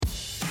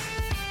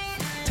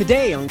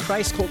Today on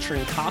Christ Culture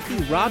and Coffee,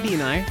 Robbie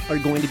and I are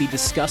going to be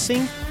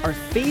discussing our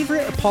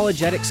favorite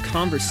apologetics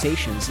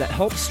conversations that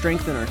help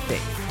strengthen our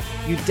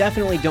faith. You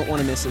definitely don't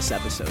want to miss this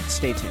episode.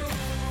 Stay tuned.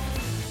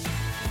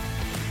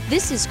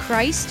 This is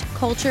Christ,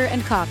 Culture,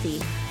 and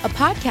Coffee, a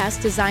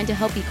podcast designed to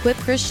help equip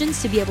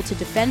Christians to be able to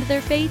defend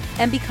their faith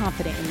and be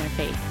confident in their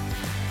faith.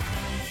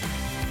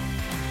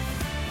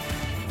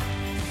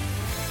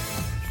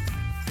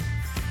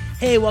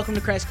 Hey, welcome to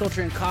Christ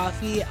Culture and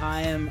Coffee.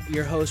 I am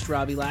your host,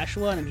 Robbie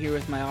Lashua, and I'm here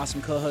with my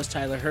awesome co-host,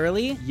 Tyler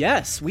Hurley.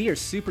 Yes, we are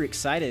super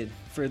excited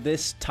for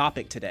this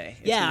topic today.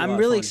 I'm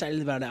really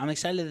excited about it. I'm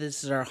excited that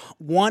this is our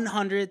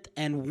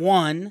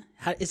 101.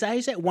 Is that how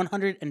you say it?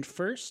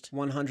 101st?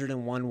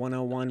 101,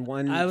 101,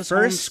 1. I was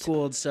first,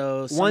 homeschooled,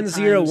 so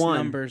 101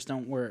 numbers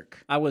don't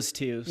work. I was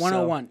too.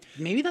 101.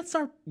 So. Maybe that's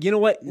our... You know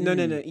what? No.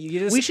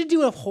 We should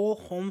do a whole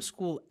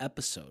homeschool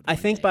episode. I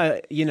think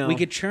we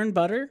could churn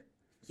butter.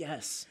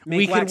 Yes.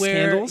 We could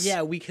wear candles.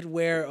 Yeah, we could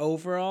wear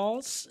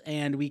overalls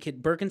and we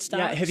could Birkenstocks.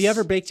 Yeah. Have you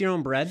ever baked your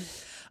own bread?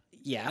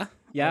 Yeah.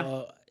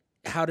 Yeah.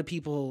 How do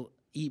people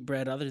eat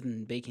bread other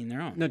than baking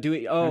their own? No, do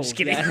it. Oh, I'm just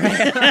kidding.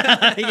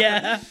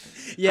 Yeah.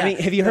 Yeah. I mean,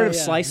 have you heard of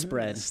sliced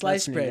bread?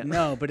 Sliced bread.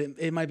 No, but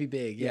it might be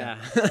big. Yeah.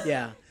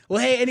 Yeah. Well,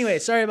 hey, anyway,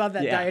 sorry about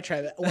that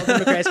diatribe. Welcome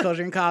to Christ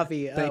Culture and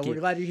Coffee. Thank you. We're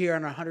glad you're here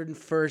on our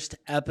 101st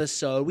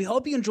episode. We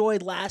hope you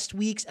enjoyed last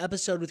week's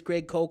episode with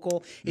Greg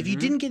Kokel. If you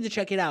didn't get to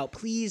check it out,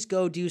 please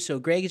go do so.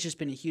 Greg has just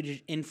been a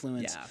huge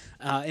influence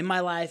in my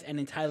life and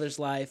in Tyler's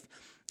life.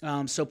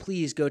 So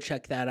please go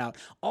check that out.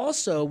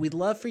 Also, we'd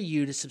love for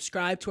you to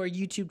subscribe to our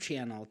YouTube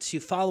channel, to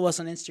follow us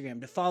on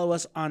Instagram, to follow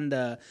us on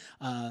the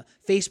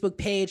Facebook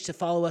page, to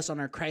follow us on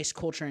our Christ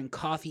Culture and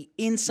Coffee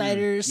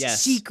Insiders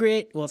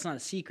secret. Well, it's not a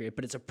secret,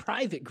 but it's a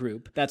private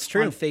group. That's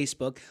true. On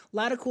Facebook. A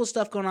lot of cool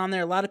stuff going on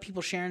there. A lot of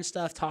people sharing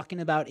stuff,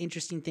 talking about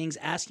interesting things,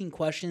 asking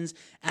questions,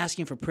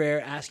 asking for prayer,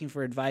 asking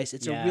for advice.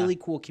 It's a really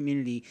cool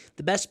community.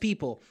 The best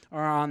people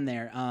are on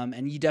there,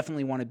 and you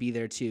definitely want to be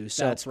there too.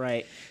 So that's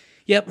right.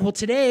 Yep. Well,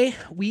 today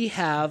we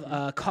have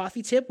a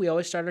coffee tip. We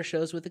always start our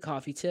shows with a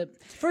coffee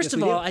tip. First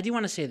of all, I do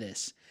want to say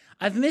this.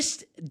 I've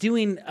missed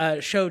doing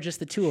a show just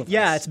the two of us.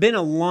 Yeah, it's been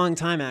a long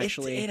time,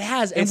 actually. It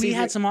has. And we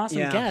had some awesome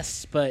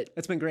guests, but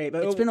it's been great.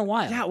 But it's been a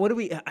while.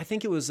 Yeah, I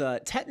think it was,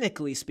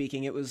 technically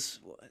speaking, it was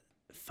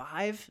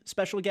 5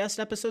 special guest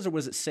episodes, or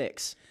was it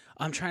 6?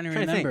 I'm trying to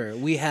remember.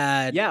 We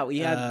had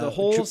the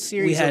whole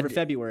series over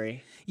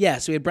February. Yeah,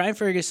 so we had Brian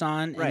Ferguson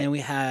on, and then we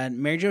had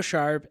Mary Jo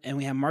Sharp, and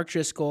we had Mark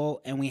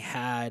Driscoll, and we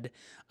had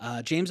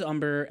James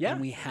Umber,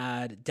 and we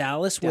had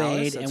Dallas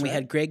Wade, and we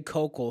had Greg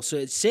Kokel. So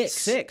it's 6.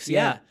 6,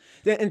 yeah.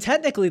 And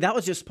technically, that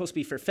was just supposed to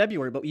be for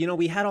February, but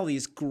we had all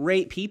these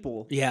great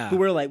people who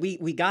were like,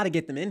 we got to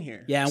get them in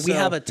here. Yeah, and we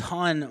have a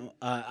ton.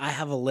 I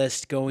have a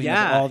list going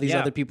of all these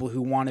other people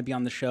who want to be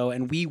on the show,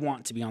 and we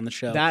want to be on the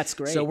show. That's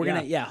great. So we're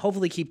going to,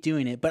 hopefully keep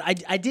doing it. But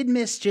I did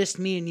miss just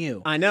me and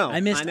you. I know. I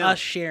missed us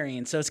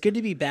sharing. So it's good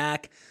to be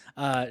back.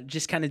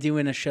 Just kind of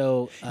doing a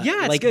show it's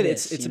like good.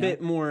 This, it's a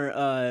bit more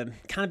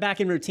kind of back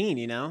in routine,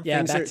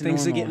 Yeah,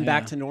 things are getting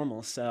back to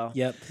normal. So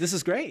this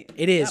is great.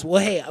 It is.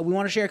 Well, hey, we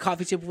want to share a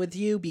coffee tip with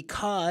you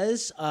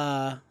because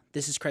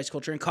this is Christ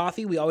Culture and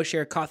Coffee. We always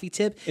share a coffee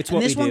tip.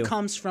 This one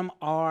comes from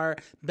our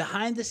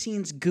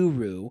behind-the-scenes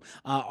guru,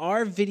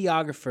 our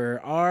videographer,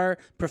 our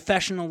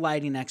professional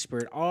lighting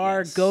expert,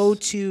 our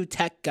go-to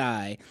tech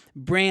guy,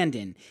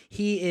 Brandon.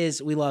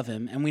 We love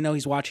him, and we know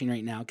he's watching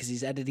right now because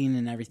he's editing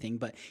and everything,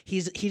 but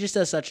he just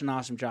does such an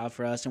awesome job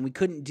for us, and we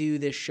couldn't do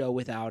this show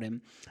without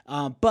him.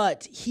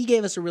 But he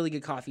gave us a really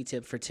good coffee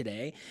tip for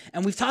today,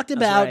 and we've talked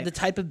about the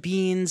type of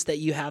beans that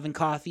you have in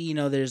coffee.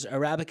 There's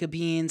Arabica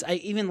beans.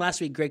 Even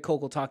last week, Greg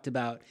Kokel talked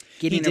about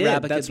getting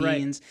Arabica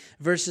beans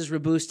versus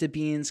Robusta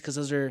beans because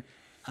those are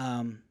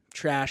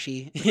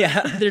trashy.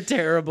 Yeah, they're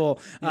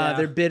terrible.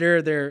 They're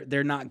bitter.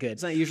 They're not good.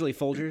 It's not usually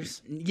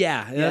Folgers.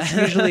 That's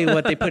usually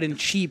what they put in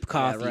cheap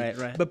coffee.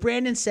 Right. But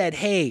Brandon said,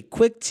 "Hey,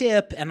 quick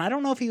tip," and I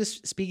don't know if he was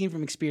speaking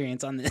from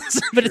experience on this,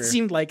 but it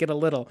seemed like it a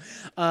little.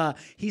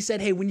 He said,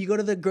 "Hey, when you go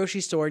to the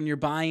grocery store and you're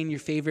buying your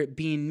favorite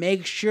bean,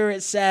 make sure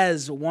it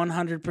says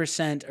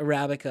 100%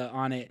 Arabica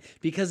on it,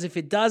 because if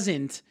it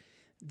doesn't,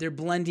 they're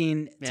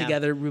blending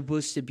together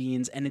Robusta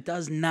beans, and it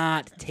does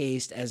not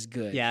taste as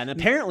good." Yeah, and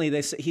apparently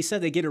he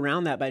said they get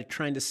around that by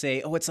trying to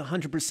say, "Oh, it's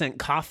 100%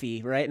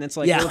 coffee," right? And it's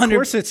like, of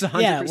course it's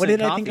 100% Yeah, what did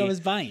coffee. I think I was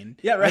buying?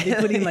 Yeah, right. Are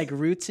they putting like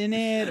roots in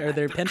it? Or are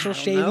there pencil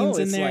shavings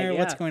in there?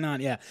 What's going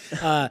on? Yeah,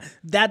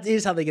 that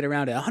is how they get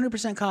around it.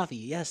 100% coffee.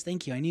 Yes,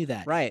 thank you. I knew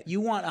that. Right.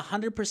 You want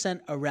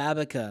 100%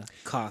 Arabica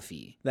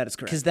coffee. That is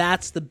correct. Because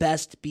that's the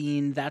best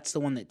bean. That's the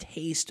one that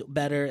tastes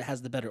better. It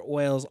has the better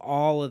oils,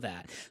 all of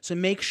that. So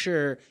make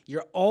sure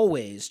you're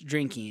always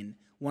drinking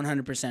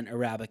 100%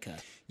 Arabica.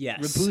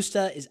 Yes.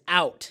 Robusta is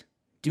out.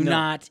 Do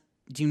not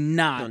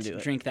Don't do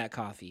it. drink that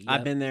coffee. Yep.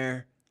 I've been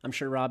there. I'm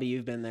sure, Robbie,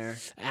 you've been there.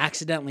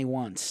 Accidentally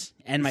once,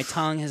 and my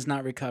tongue has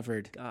not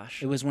recovered.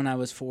 Gosh. It was when I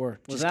was 4.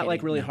 Was that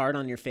like really hard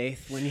on your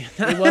faith? When you?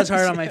 It was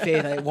hard on my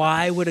faith.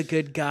 Why would a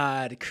good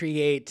God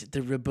create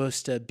the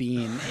Robusta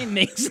bean? It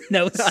makes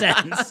no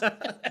sense.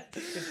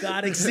 If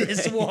God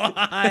exists,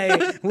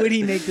 why would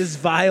he make this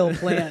vile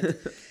plant?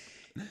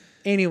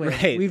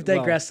 Anyway, we've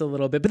digressed a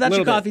little bit, but that's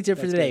your coffee tip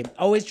for today. Good.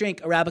 Always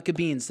drink Arabica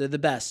beans. They're the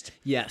best.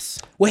 Yes.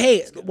 Well,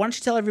 hey, why don't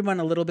you tell everyone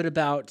a little bit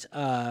about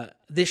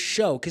this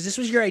show? Because this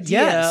was your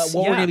idea,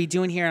 what we're going to be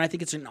doing here, and I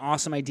think it's an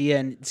awesome idea,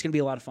 and it's going to be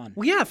a lot of fun.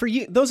 Well, yeah, for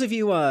you, those of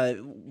you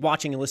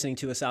watching and listening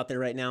to us out there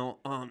right now,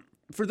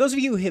 for those of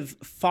you who have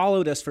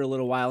followed us for a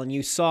little while and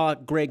you saw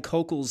Greg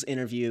Koukl's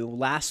interview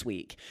last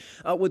week,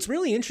 what's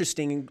really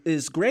interesting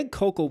is Greg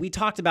Koukl, we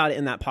talked about it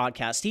in that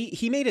podcast,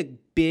 he made a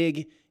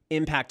big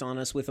impact on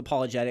us with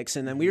apologetics,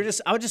 and then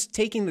I was just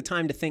taking the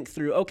time to think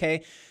through,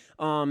 okay,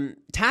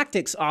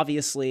 Tactics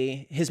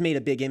obviously has made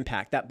a big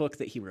impact, that book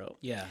that he wrote.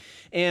 Yeah.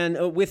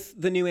 And with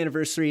the new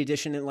anniversary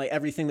edition and like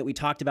everything that we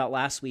talked about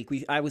last week,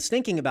 I was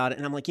thinking about it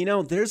and I'm like,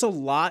 there's a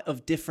lot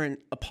of different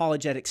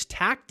apologetics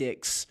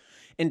tactics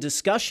and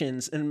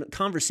discussions and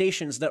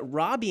conversations that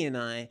Robbie and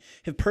I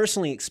have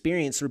personally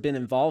experienced or been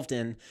involved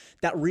in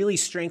that really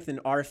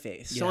strengthened our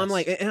faith. Yes. So I'm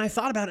like, and I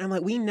thought about it, I'm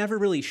like, we never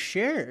really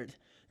shared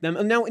them.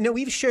 Now,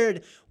 we've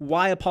shared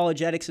why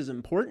apologetics is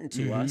important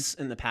to us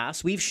in the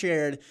past. We've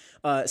shared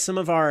some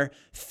of our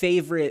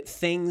favorite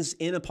things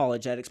in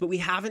apologetics, but we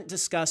haven't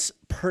discussed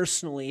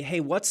personally,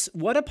 hey,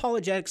 what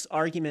apologetics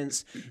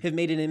arguments have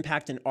made an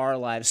impact in our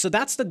lives? So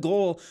that's the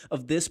goal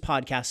of this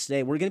podcast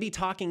today. We're going to be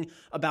talking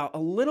about a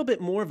little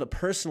bit more of a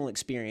personal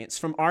experience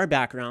from our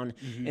background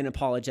in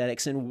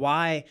apologetics and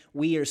why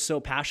we are so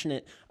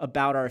passionate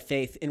about our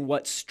faith and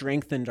what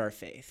strengthened our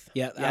faith.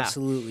 Yeah,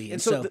 absolutely. And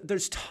so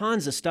there's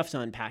tons of stuff to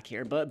unpack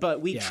here,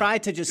 but we try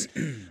to just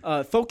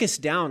focus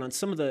down on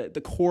some of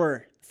the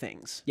core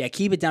things. Yeah,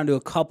 keep it down to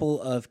a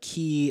couple of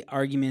key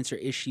arguments or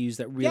issues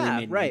that really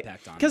made an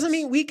impact on us.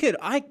 Because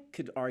I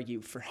could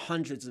argue for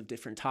hundreds of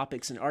different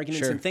topics and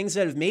arguments and things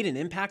that have made an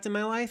impact in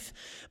my life,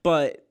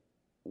 but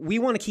we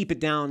want to keep it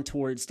down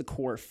towards the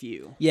core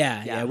few.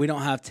 Yeah. We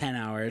don't have 10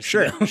 hours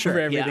for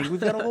everything. Yeah. We've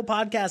got a whole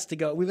podcast to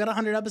go. We've got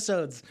 100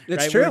 episodes.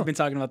 That's true. We've been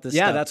talking about this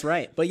stuff. Yeah, that's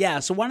right. But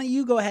so why don't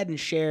you go ahead and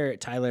share,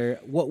 Tyler,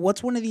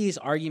 what's one of these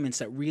arguments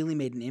that really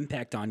made an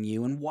impact on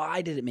you, and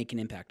why did it make an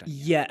impact on you?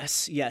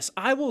 Yes.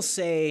 I will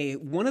say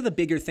one of the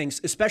bigger things,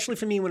 especially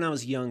for me when I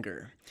was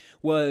younger,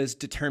 was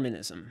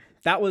determinism.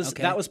 That was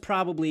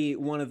probably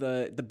one of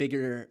the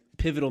bigger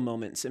pivotal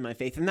moments in my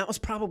faith. And that was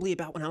probably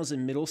about when I was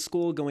in middle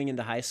school going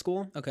into high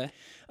school. Okay.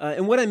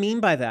 And what I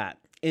mean by that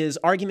is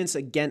arguments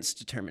against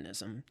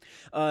determinism.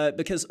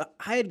 Because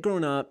I had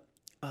grown up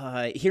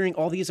hearing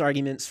all these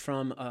arguments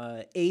from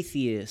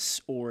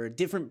atheists or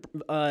different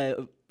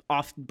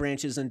off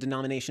branches and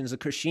denominations of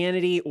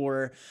Christianity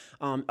or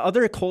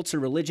other cults or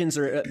religions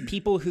or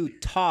people who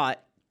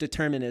taught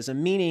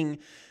determinism, meaning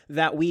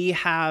that we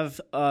have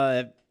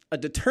a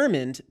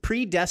determined,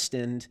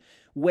 predestined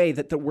way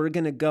that we're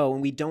going to go,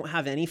 and we don't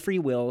have any free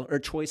will or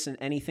choice in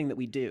anything that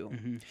we do.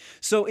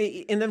 So,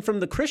 and then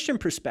from the Christian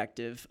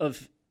perspective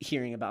of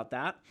hearing about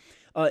that,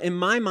 in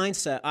my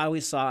mindset, I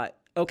always thought,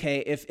 okay,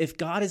 if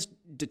God is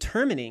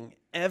determining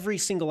every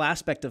single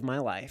aspect of my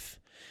life,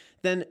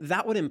 then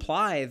that would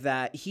imply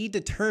that he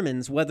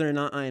determines whether or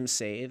not I am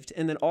saved,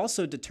 and then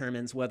also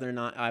determines whether or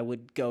not I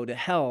would go to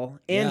hell,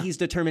 and he's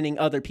determining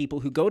other people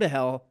who go to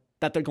hell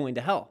that they're going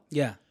to hell.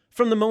 Yeah.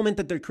 From the moment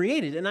that they're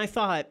created. And I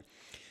thought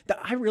that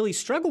I really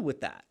struggled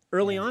with that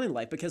early on in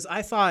life, because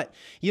I thought,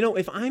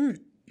 if I'm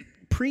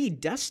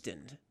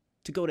predestined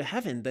to go to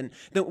heaven, then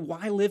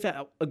why live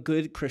out a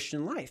good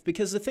Christian life?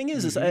 Because the thing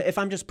is if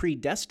I'm just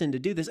predestined to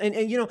do this,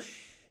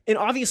 and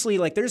obviously,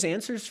 like, there's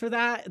answers for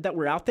that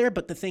were out there,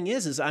 but the thing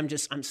is I'm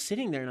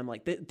sitting there and I'm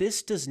like,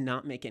 this does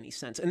not make any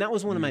sense. And that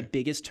was one of my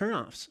biggest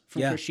turnoffs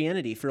from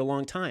Christianity for a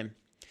long time.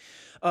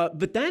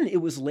 But then it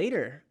was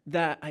later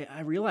that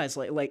I realized,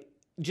 like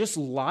just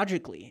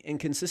logically and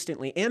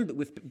consistently,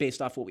 and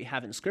based off what we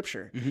have in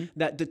Scripture,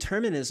 that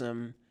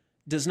determinism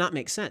does not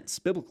make sense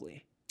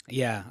biblically.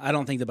 Yeah, I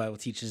don't think the Bible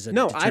teaches a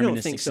deterministic I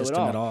don't think so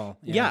at all.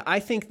 Yeah, I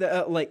think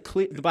that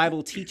the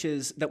Bible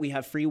teaches that we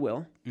have free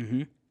will.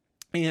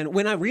 And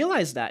when I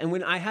realized that, and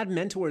when I had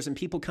mentors and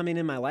people coming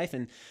in my life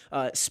and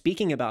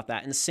speaking about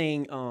that and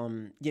saying,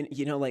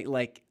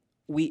 like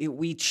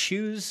we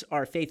choose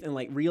our faith, and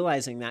like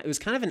realizing that, it was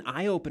kind of an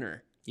eye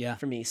opener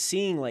for me,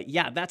 seeing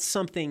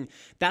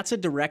that's a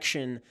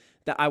direction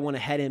that I want to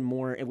head in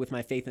more with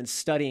my faith, and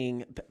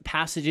studying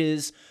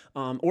passages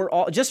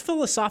or just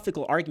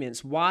philosophical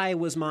arguments. Why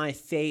is my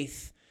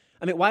faith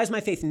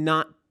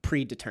not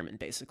predetermined,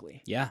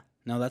 basically? Yeah.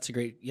 No, that's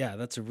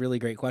a really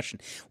great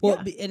question. Well,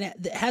 and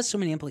it has so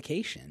many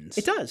implications.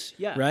 It does,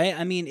 yeah. Right?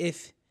 I mean,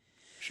 if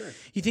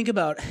you think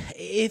about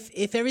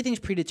if everything's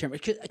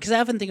predetermined, because I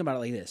often think about it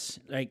like this: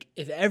 like,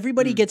 if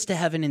everybody gets to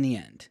heaven in the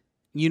end,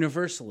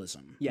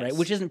 universalism, right?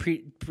 Which isn't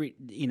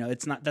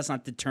that's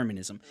not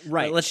determinism,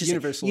 right? But let's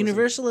just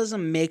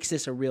universalism makes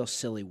this a real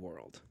silly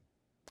world.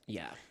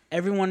 Yeah,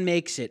 everyone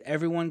makes it.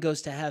 Everyone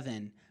goes to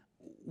heaven.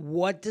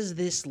 what does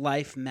this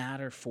life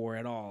matter for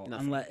at all?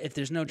 Unless if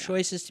there's no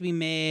choices to be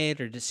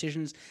made or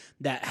decisions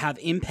that have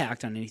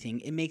impact on anything,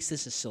 it makes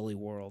this a silly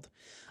world.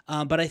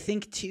 But I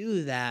think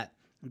too that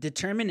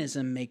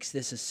determinism makes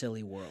this a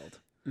silly world.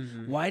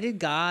 Mm-hmm. Why did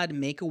God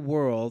make a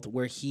world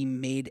where he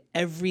made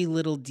every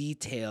little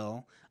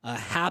detail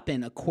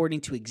happen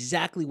according to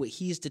exactly what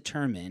he's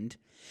determined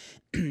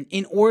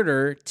in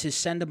order to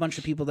send a bunch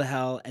of people to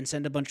hell and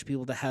send a bunch of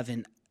people to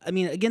heaven? I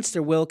mean, against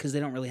their will, because they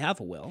don't really have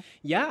a will.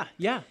 Yeah.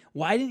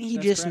 Why didn't he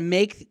just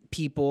make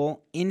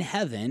people in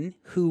heaven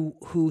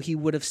who he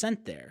would have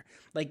sent there?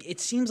 Like,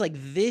 it seems like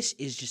this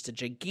is just a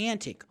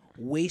gigantic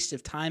waste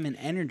of time and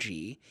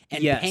energy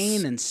and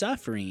pain and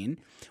suffering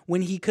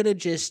when he could have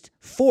just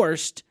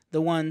forced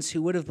the ones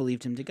who would have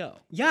believed him to go.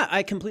 Yeah,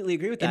 I completely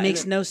agree with that. It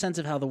makes no sense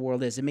of how the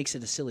world is. It makes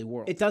it a silly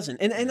world. It doesn't.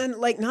 And then,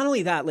 like, not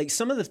only that, like,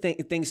 some of the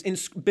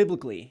things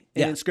biblically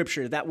and in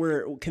Scripture that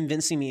were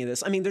convincing me of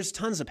this. I mean, there's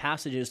tons of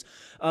passages,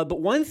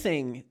 but one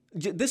thing,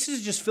 this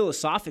is just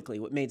philosophically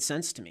what made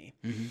sense to me,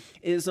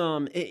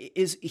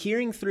 is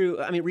hearing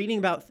through, I mean, reading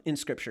about in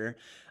Scripture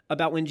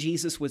about when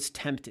Jesus was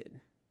tempted.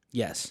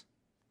 Yes.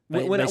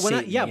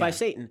 By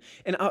Satan.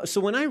 And so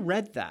when I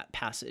read that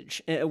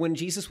passage, when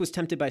Jesus was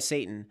tempted by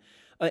Satan,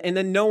 and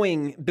then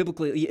knowing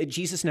biblically,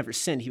 Jesus never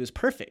sinned. He was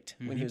perfect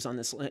when he was on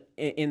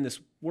in this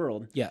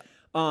world. Yeah.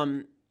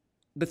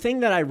 The thing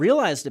that I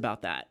realized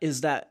about that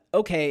is that,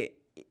 okay,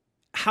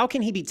 how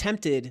can he be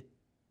tempted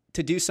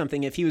to do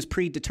something if he was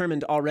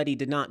predetermined already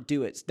to not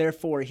do it?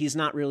 Therefore, he's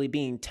not really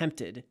being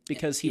tempted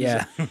because he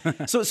was.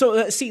 So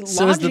is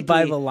the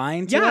Bible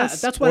lying to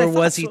us? That's what I thought. Or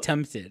was he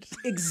tempted?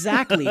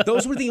 Exactly.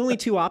 Those were the only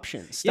two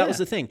options. That was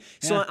the thing.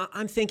 So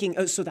I'm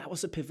thinking, so that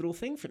was a pivotal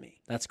thing for me.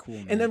 That's cool,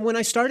 man. And then when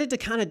I started to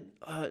kind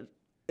of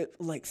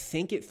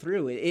think it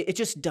through, it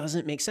just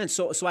doesn't make sense.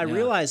 So I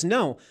realized,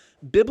 no,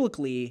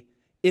 biblically,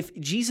 if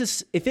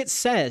it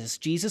says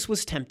Jesus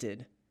was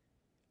tempted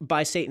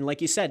by Satan,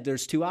 like you said,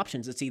 there's two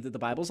options. It's either the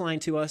Bible's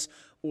lying to us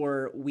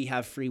or we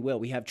have free will.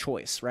 We have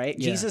choice, right?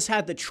 Yeah. Jesus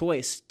had the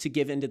choice to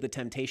give into the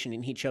temptation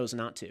and he chose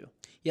not to.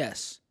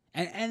 Yes.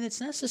 And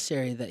it's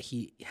necessary that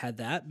he had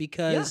that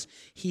because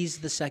he's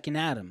the second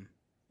Adam.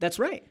 That's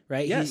right.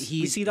 Right? Yes.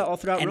 We see that all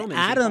throughout Romans.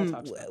 Adam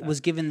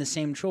was given the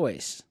same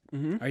choice.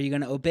 Mm-hmm. Are you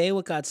going to obey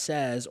what God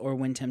says, or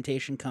when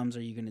temptation comes,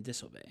 are you going to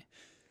disobey?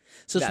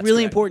 So it's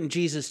really important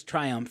Jesus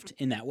triumphed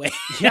in that way.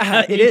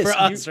 Yeah, it is. For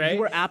us, right? You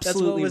were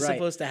absolutely That's what was right.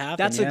 supposed to happen.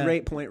 That's a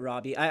great point,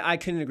 Robbie. I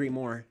couldn't agree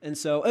more. And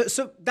so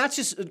that's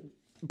just a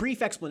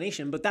brief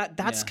explanation, but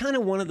that's kind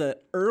of one of the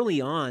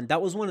early on.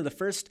 That was one of the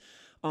first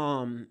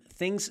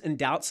things and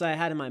doubts I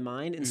had in my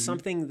mind, and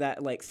something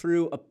that, like,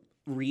 through a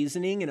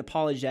reasoning and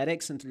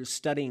apologetics and through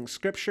studying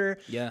Scripture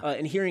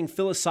and hearing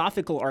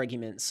philosophical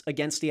arguments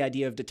against the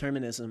idea of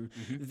determinism,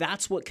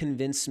 that's what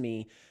convinced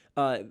me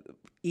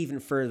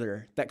even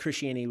further that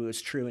Christianity was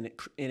true, and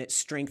it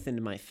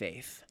strengthened my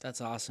faith.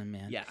 That's awesome,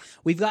 man. Yeah.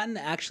 We've gotten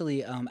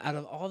actually, out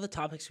of all the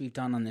topics we've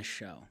done on this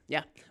show,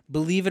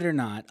 believe it or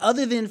not,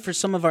 other than for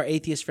some of our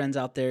atheist friends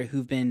out there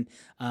who've been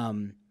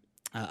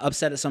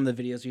upset at some of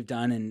the videos we've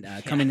done and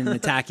coming in and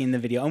attacking the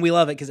video, and we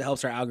love it because it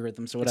helps our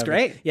algorithm, so whatever.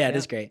 It's great. Yeah, it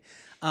is great.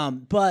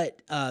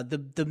 But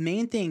the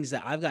main things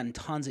that I've gotten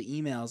tons of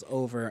emails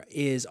over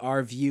is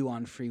our view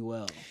on free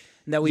will,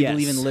 and that we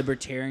believe in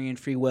libertarian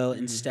free will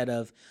instead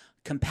of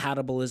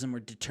compatibilism or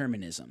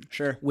determinism.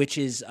 Sure. Which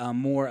is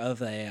more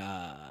of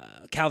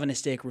a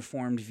Calvinistic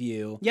Reformed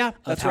view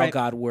of how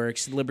God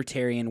works.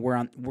 Libertarian,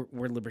 we're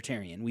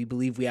libertarian. We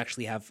believe we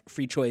actually have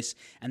free choice,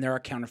 and there are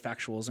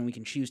counterfactuals, and we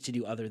can choose to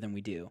do other than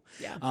we do.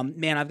 Yeah.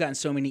 Man, I've gotten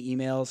so many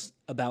emails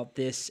about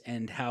this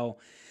and how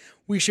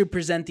we should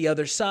present the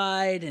other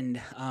side,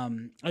 and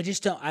I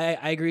just don't.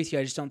 I agree with you.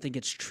 I just don't think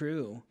it's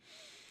true.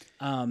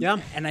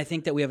 And I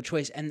think that we have a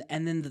choice. And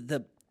then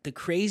the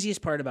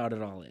craziest part about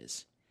it all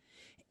is,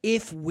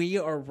 if we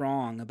are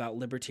wrong about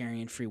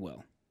libertarian free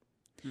will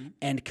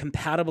and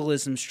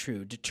compatibilism's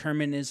true,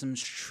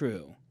 determinism's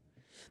true,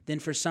 then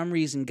for some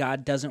reason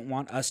God doesn't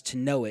want us to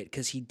know it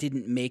because he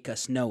didn't make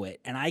us know it.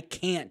 And I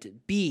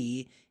can't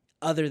be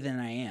other than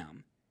I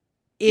am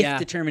if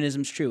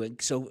determinism's true.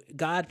 So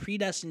God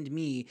predestined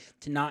me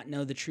to not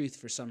know the truth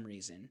for some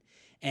reason,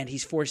 and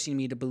he's forcing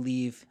me to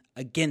believe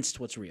against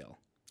what's real.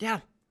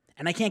 Yeah.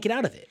 And I can't get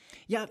out of it.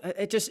 Yeah,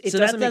 it doesn't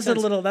make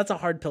sense. That's a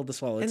hard pill to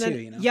swallow too,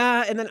 you know.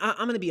 Yeah, and then I'm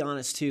going to be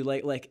honest too.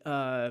 Like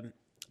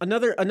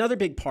another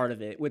big part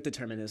of it with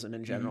determinism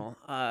in general,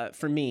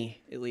 for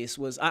me at least,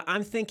 was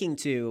I'm thinking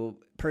too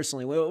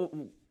personally. Well,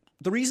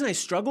 the reason I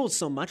struggled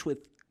so much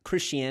with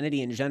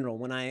Christianity in general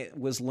when I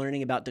was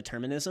learning about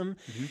determinism,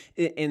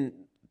 and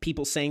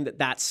people saying that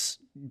that's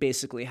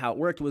basically how it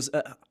worked, was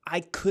I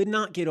could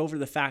not get over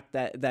the fact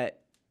that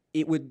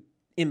it would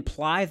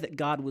imply that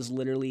God was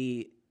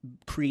literally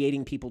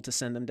creating people to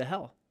send them to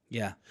hell.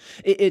 Yeah,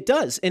 it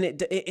does, and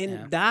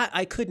that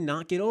I could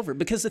not get over,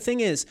 because the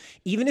thing is,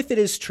 even if it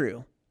is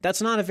true, that's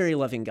not a very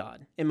loving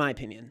God, in my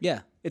opinion.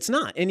 Yeah, it's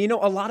not. And a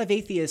lot of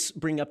atheists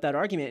bring up that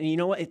argument, and you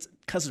know what? It's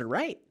because they're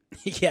right.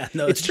 Yeah,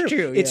 no, it's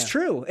true. It's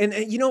true. And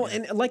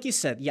and like you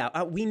said,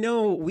 we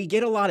know we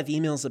get a lot of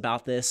emails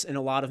about this and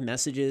a lot of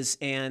messages.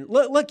 And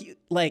look,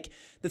 like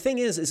the thing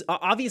is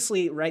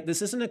obviously, right,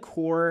 this isn't a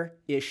core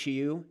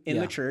issue in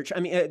the church.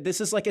 I mean,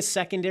 this is like a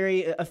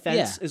secondary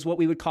offense is what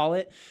we would call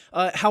it.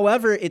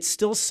 However, it's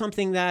still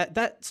something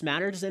that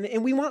matters.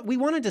 And we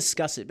want to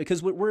discuss it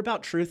because we're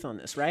about truth on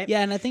this, right?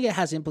 Yeah, and I think it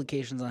has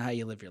implications on how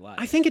you live your life.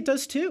 I think it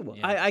does too.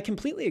 Yeah. I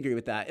completely agree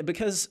with that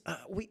because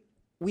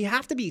we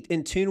have to be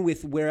in tune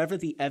with wherever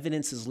the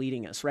evidence is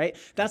leading us, right?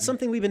 That's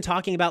something we've been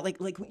talking about,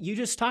 like you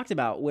just talked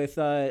about with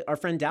our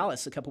friend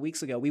Dallas a couple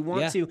weeks ago. We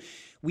want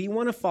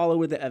to follow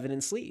where the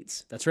evidence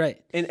leads. That's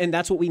right, and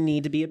that's what we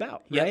need to be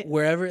about, right?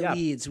 Wherever it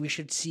leads, we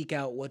should seek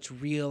out what's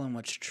real and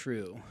what's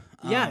true.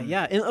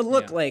 And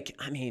look, like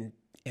I mean,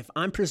 if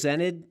I'm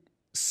presented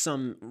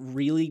some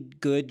really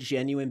good,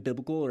 genuine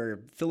biblical or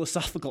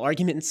philosophical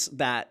arguments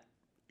that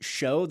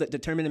show that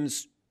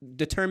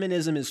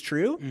determinism is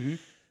true. Mm-hmm.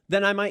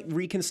 Then I might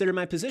reconsider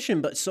my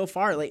position. But so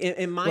far, like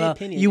in my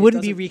opinion, you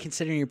wouldn't be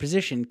reconsidering your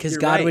position because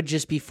God would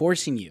just be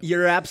forcing you.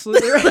 You're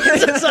absolutely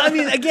right. So I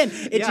mean, again,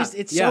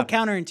 it's so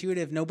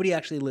counterintuitive. Nobody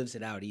actually lives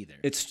it out either.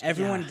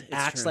 Everyone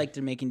acts like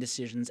they're making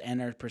decisions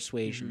and are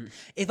persuasion.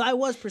 Mm-hmm. If I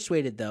was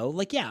persuaded, though,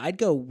 I'd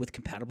go with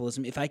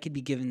compatibilism if I could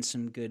be given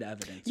some good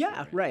evidence.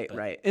 Yeah,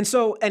 right. And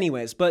so,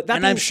 anyways,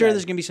 and I'm sure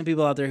there's gonna be some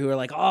people out there who are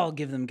like, "Oh, I'll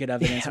give them good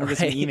evidence." We'll get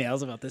some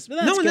emails about this.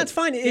 But that's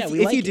fine.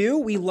 If you do,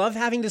 we love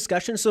having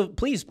discussions. So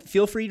please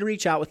feel free to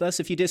reach out with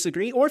us if you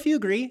disagree or if you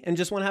agree and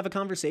just want to have a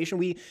conversation.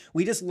 We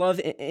just love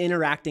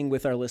interacting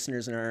with our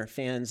listeners and our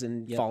fans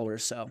and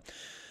followers. So,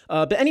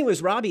 but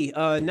anyways, Robbie,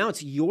 now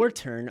it's your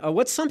turn.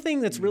 What's something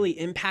that's really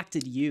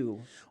impacted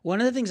you?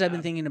 One of the things I've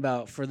been thinking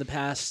about for the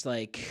past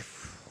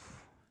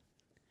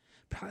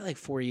probably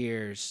 4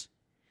 years,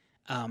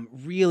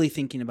 really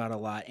thinking about a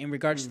lot in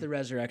regards to the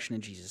resurrection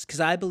of Jesus,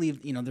 because I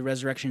believe the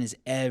resurrection is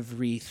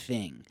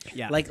everything.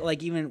 Yeah,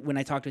 like even when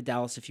I talked with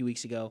Dallas a few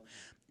weeks ago.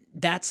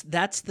 That's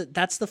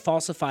the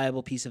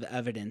falsifiable piece of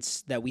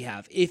evidence that we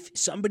have. If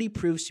somebody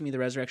proves to me the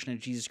resurrection of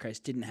Jesus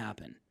Christ didn't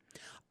happen,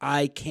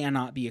 I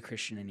cannot be a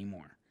Christian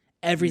anymore.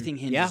 Everything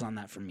hinges on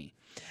that for me.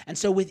 And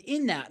so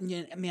within that,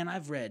 man,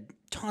 I've read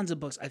tons of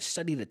books. I've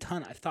studied a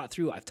ton. I've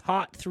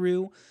taught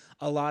through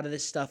a lot of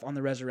this stuff on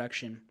the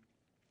resurrection.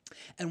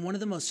 And one of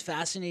the most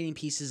fascinating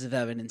pieces of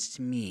evidence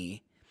to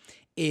me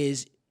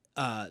is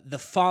the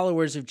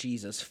followers of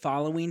Jesus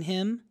following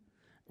him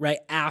right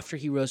after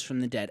he rose from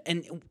the dead.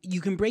 And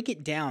you can break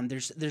it down.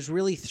 There's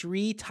really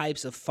 3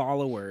 types of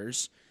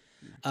followers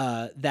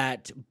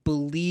that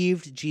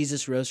believed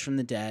Jesus rose from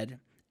the dead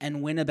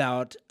and went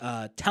about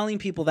telling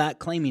people that,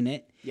 claiming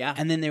it,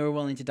 and then they were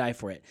willing to die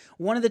for it.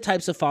 One of the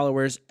types of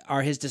followers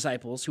are his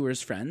disciples, who were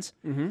his friends.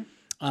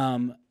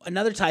 Mm-hmm.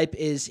 Another type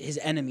is his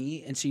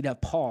enemy, and so you'd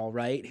have Paul,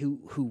 right,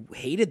 who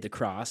hated the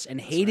cross and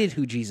hated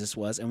who Jesus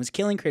was and was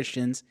killing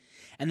Christians,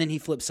 and then he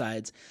flipped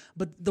sides.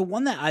 But the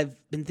one that I've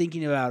been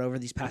thinking about over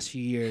these past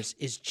few years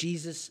is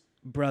Jesus'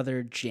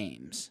 brother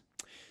James.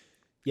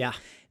 Yeah.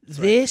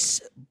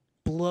 This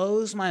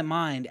blows my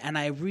mind, and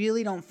I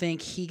really don't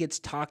think he gets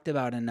talked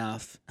about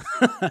enough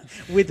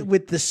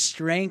with the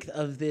strength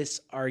of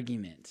this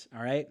argument,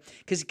 all right?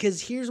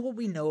 Because here's what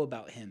we know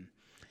about him.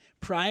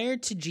 Prior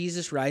to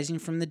Jesus rising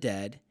from the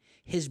dead,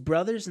 his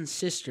brothers and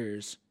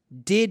sisters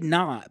did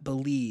not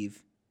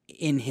believe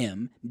in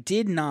him,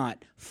 did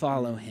not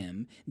follow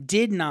him,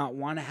 did not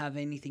want to have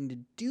anything to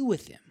do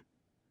with him.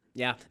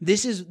 Yeah,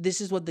 this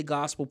is what the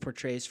gospel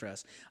portrays for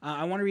us.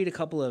 I want to read a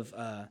couple of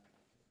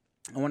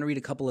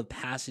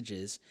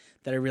passages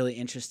that are really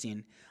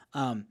interesting.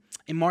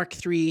 In Mark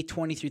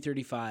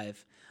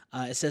 3:20-35,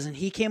 it says, "And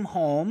he came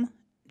home."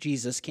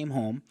 Jesus came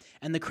home,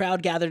 and the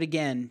crowd gathered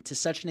again to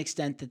such an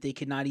extent that they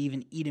could not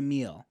even eat a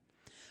meal.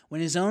 When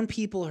his own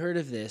people heard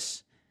of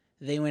this,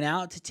 they went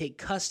out to take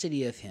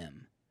custody of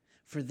him,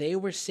 for they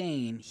were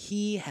saying,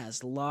 he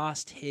has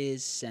lost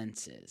his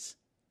senses.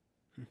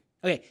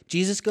 Okay,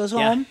 Jesus goes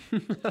home.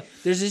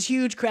 There's this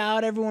huge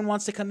crowd. Everyone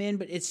wants to come in,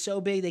 but it's so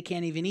big they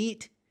can't even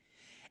eat.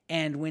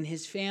 And when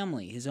his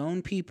family, his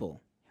own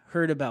people,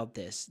 heard about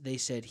this, they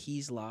said,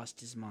 he's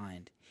lost his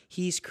mind.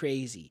 He's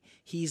crazy.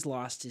 He's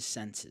lost his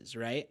senses,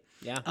 right?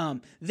 Yeah.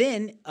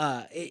 Then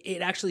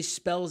it actually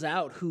spells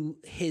out who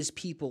his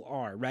people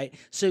are, right?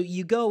 So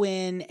you go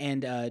in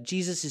and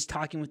Jesus is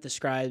talking with the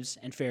scribes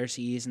and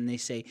Pharisees, and they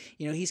say,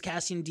 he's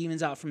casting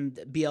demons out from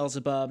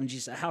Beelzebub, and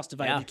Jesus, a house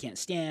divided he can't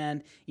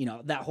stand.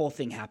 That whole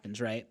thing happens,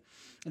 right?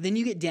 And then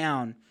you get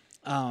down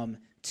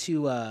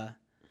to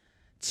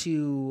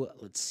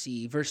let's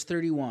see, verse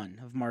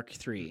 31 of Mark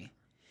 3.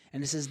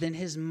 And it says, then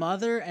his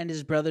mother and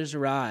his brothers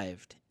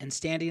arrived, and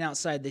standing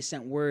outside, they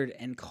sent word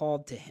and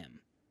called to him.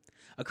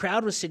 A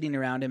crowd was sitting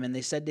around him, and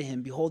they said to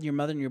him, behold, your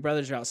mother and your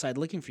brothers are outside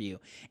looking for you.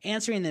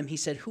 Answering them, he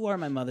said, who are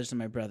my mothers and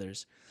my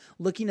brothers?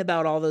 Looking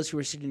about all those who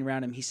were sitting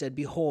around him, he said,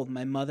 behold,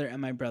 my mother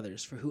and my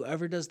brothers. For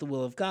whoever does the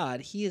will of God,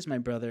 he is my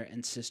brother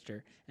and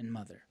sister and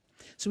mother.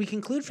 So we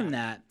conclude from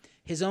that,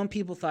 his own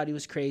people thought he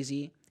was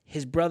crazy.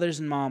 His brothers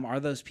and mom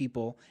are those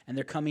people, and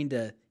they're coming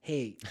to,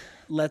 hey,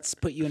 let's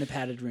put you in a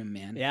padded room,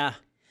 man. Yeah.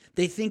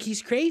 They think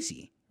he's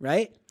crazy,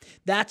 right?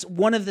 That's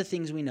one of the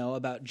things we know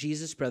about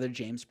Jesus' brother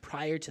James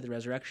prior to the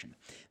resurrection.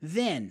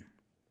 Then,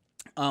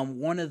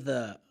 one of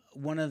the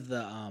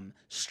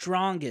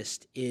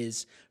strongest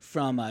is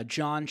from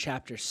John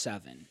chapter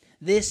 7.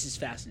 This is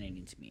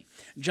fascinating to me.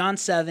 John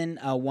 7,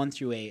 1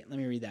 through 8. Let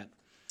me read that.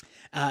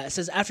 It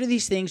says, "After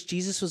these things,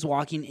 Jesus was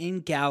walking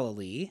in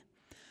Galilee,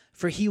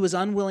 for he was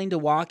unwilling to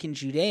walk in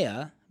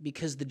Judea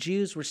because the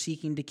Jews were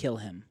seeking to kill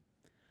him."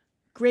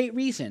 Great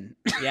reason.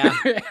 Yeah.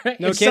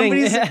 No if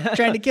kidding. somebody's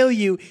trying to kill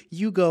you,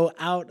 you go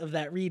out of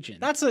that region.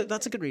 That's a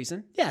good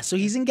reason. Yeah, so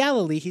he's in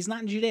Galilee. He's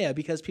not in Judea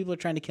because people are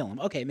trying to kill him.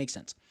 Okay, makes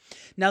sense.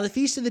 Now the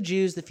feast of the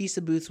Jews, the feast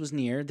of booths, was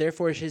near.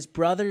 Therefore his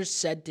brothers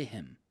said to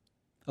him,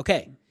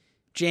 okay,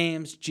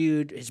 James,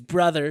 Jude, his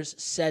brothers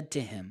said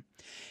to him,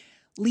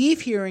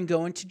 "Leave here and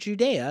go into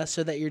Judea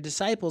so that your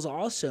disciples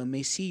also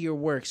may see your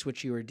works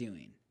which you are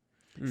doing.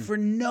 For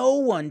no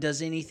one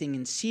does anything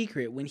in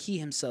secret when he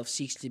himself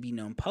seeks to be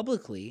known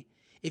publicly.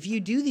 If you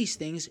do these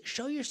things,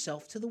 show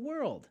yourself to the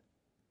world."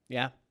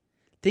 Yeah.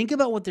 Think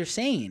about what they're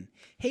saying.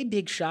 Hey,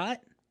 big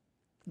shot,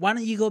 why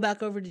don't you go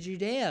back over to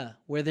Judea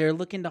where they're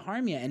looking to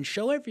harm you and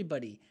show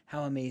everybody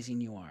how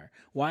amazing you are?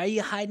 Why are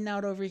you hiding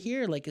out over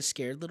here like a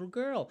scared little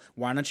girl?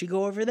 Why don't you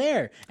go over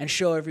there and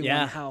show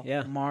everyone how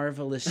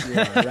marvelous you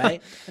are,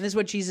 right? And this is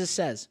what Jesus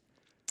says.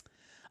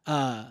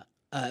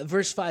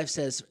 Verse 5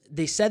 says,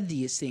 "They said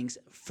these things,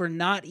 for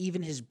not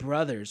even his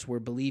brothers were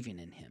believing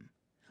in him."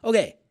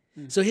 Okay,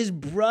 so his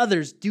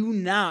brothers do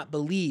not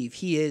believe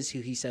he is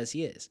who he says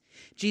he is.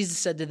 Jesus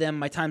said to them,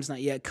 "My time's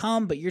not yet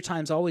come, but your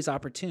time's always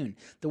opportune.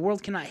 The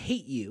world cannot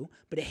hate you,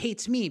 but it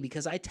hates me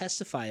because I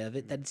testify of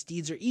it that its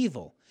deeds are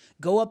evil.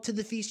 Go up to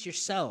the feast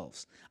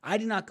yourselves. I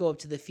do not go up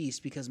to the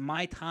feast because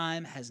my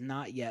time has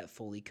not yet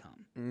fully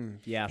come."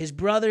 Yeah. His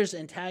brothers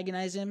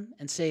antagonize him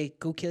and say,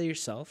 "Go kill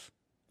yourself.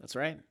 That's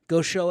right.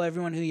 Go show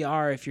everyone who you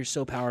are if you're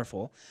so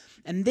powerful."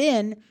 And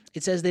then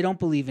it says they don't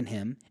believe in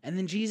him. And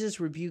then Jesus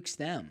rebukes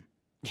them.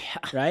 Yeah.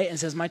 Right? And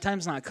says, "My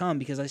time's not come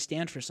because I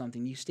stand for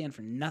something. You stand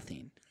for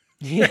nothing."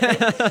 Yeah.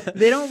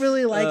 They don't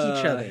really like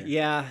each other.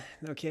 Yeah.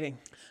 No kidding.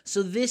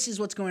 So this is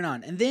what's going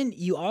on. And then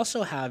you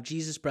also have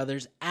Jesus'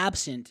 brothers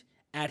absent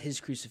at his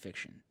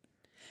crucifixion.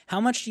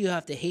 How much do you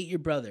have to hate your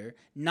brother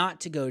not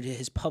to go to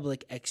his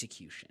public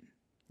execution?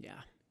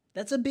 Yeah.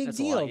 That's a big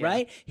deal, lot, yeah.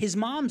 right? His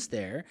mom's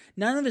there.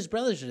 None of his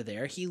brothers are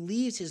there. He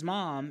leaves his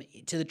mom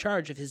to the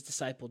charge of his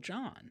disciple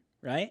John,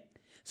 right?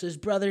 So his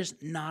brother's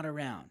not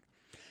around.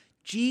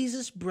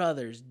 Jesus'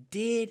 brothers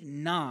did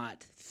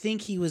not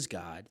think he was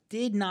God,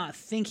 did not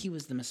think he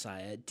was the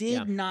Messiah,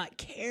 did not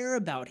care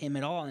about him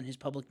at all in his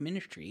public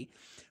ministry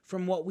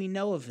from what we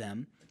know of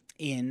them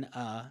in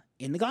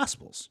the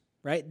Gospels,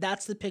 right?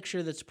 That's the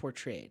picture that's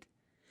portrayed.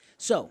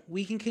 So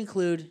we can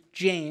conclude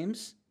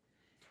James,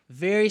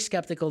 very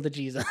skeptical to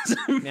Jesus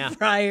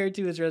prior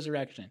to his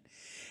resurrection.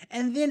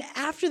 And then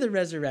after the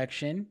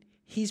resurrection,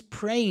 he's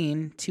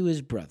praying to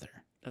his brother.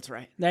 That's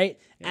right. Right?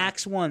 Yeah.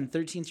 Acts 1,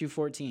 13 through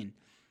 14.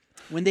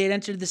 When they had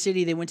entered the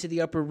city, they went to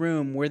the upper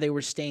room where they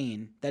were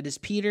staying. That is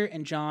Peter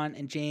and John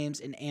and James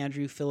and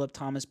Andrew, Philip,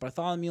 Thomas,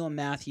 Bartholomew and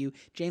Matthew,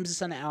 James the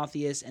son of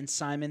Alphaeus, and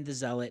Simon the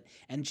Zealot,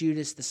 and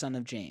Judas the son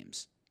of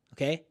James.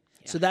 Okay?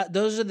 Yeah. So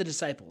those are the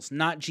disciples,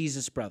 not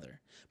Jesus'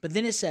 brother. But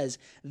then it says,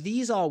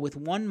 "These all with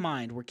one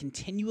mind were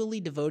continually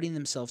devoting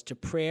themselves to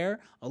prayer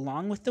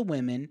along with the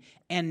women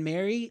and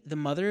Mary, the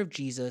mother of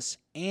Jesus,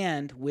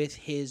 and with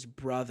his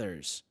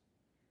brothers."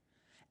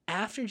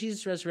 After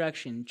Jesus'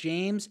 resurrection,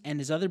 James and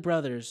his other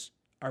brothers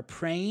are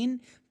praying.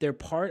 They're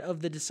part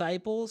of the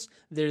disciples.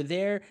 They're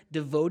there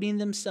devoting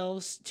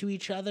themselves to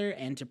each other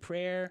and to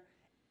prayer.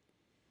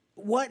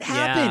 What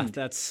happened?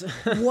 Yeah, that's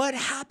what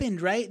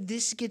happened, right?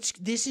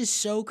 This is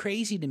so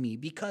crazy to me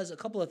because a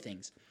couple of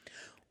things.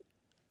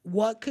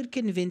 What could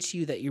convince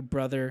you that your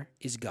brother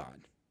is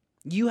God?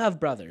 You have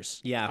brothers.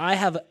 Yeah. I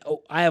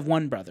have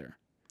one brother.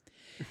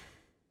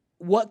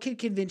 What could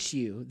convince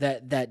you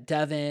that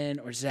Devin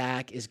or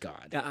Zach is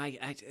God?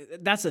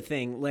 That's the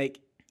thing.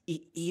 Like,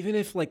 even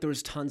if like there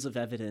was tons of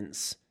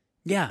evidence,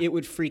 it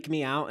would freak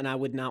me out, and I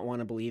would not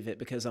want to believe it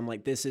because I'm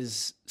like, this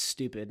is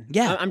stupid.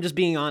 Yeah, I'm just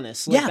being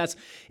honest. Like, that's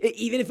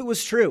even if it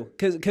was true,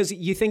 because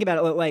you think about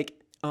it, like,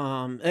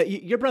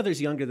 your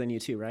brother's younger than you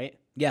too, right?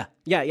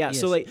 Yeah.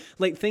 So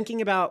like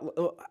thinking about,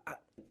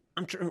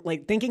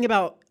 thinking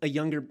about a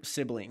younger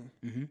sibling,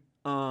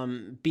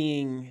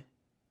 being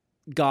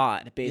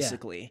God,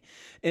 basically,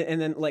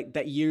 and then like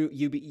that you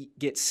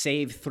get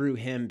saved through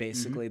him,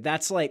 basically.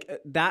 That's like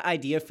that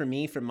idea for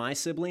me, for my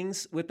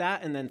siblings with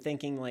that, and then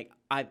thinking like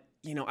I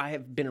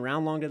have been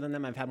around longer than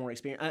them, I've had more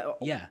experience,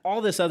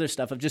 all this other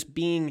stuff of just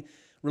being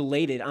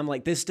related. I'm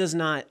like, this does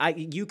not,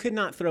 you could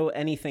not throw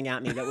anything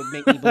at me that would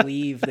make me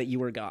believe that you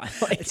were God.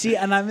 Like, see,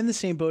 and I'm in the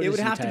same boat. It would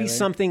have to be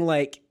something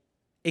like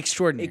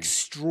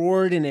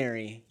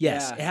extraordinary.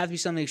 Yes, it has to be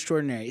something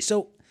extraordinary.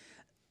 So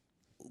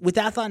with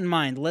that thought in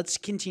mind, let's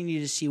continue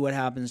to see what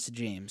happens to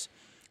James.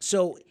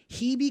 So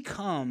he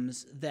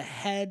becomes the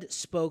head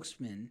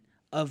spokesman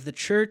of the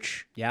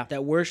church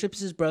that worships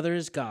his brother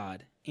as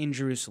God in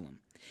Jerusalem.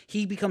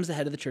 He becomes the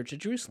head of the church at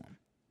Jerusalem.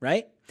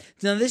 right?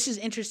 Now, this is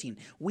interesting.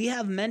 We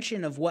have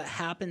mention of what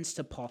happens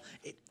to Paul,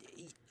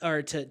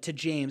 or to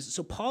James.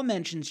 So Paul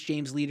mentions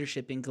James'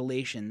 leadership in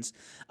Galatians,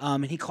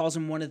 and he calls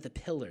him one of the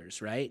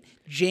pillars, right?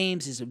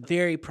 James is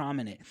very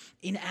prominent.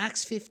 In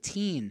Acts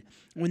 15,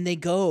 when they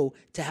go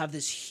to have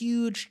this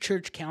huge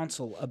church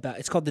council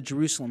it's called the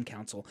Jerusalem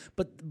Council,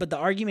 but the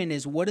argument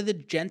is, what do the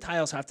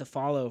Gentiles have to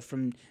follow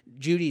from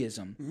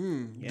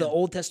Judaism? The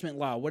Old Testament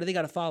law, what do they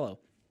got to follow?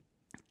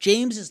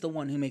 James is the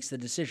one who makes the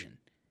decision.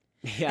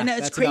 Yeah, and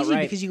it's crazy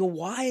right. because you go,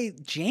 why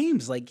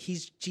James? Like,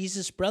 he's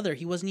Jesus' brother.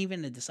 He wasn't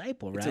even a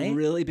disciple, right? It's a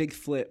really big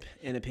flip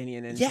in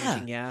opinion and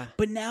thinking, yeah.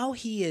 But now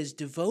he is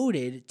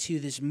devoted to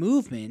this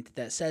movement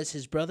that says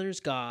his brother is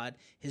God,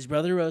 his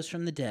brother rose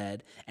from the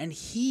dead, and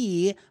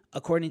he,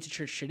 according to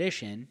church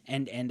tradition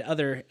and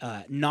other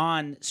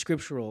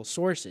non-scriptural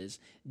sources,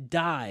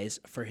 dies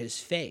for his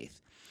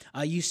faith.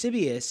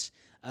 Eusebius,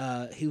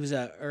 he was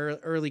an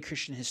early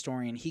Christian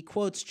historian. He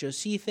quotes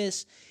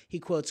Josephus, he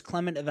quotes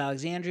Clement of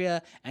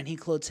Alexandria, and he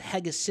quotes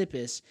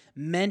Hegesippus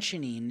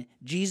mentioning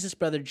Jesus'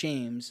 brother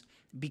James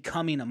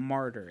becoming a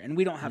martyr. And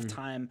we don't have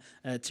time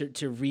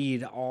to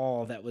read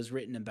all that was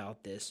written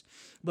about this.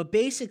 But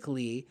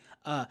basically,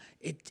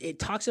 it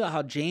talks about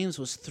how James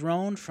was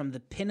thrown from the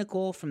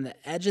pinnacle, from the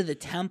edge of the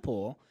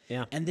temple,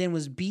 and then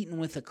was beaten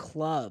with a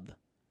club.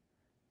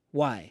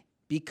 Why?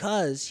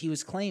 Because he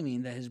was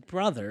claiming that his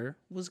brother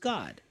was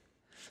God.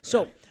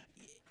 So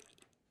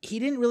he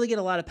didn't really get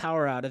a lot of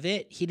power out of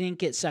it. He didn't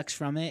get sex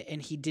from it,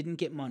 and he didn't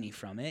get money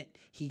from it.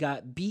 He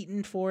got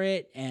beaten for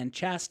it and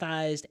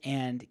chastised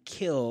and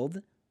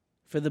killed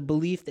for the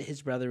belief that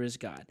his brother is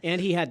God.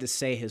 And he had to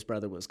say his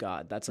brother was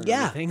God. That's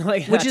another thing.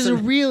 Like, which is a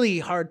really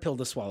hard pill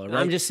to swallow, right?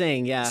 I'm just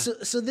saying, yeah.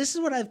 So this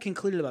is what I've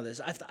concluded about this.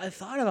 I've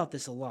thought about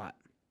this a lot.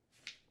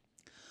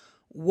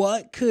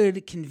 What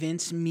could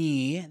convince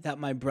me that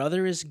my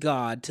brother is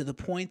God to the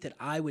point that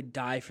I would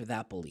die for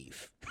that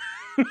belief?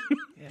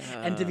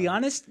 And to be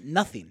honest,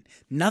 nothing.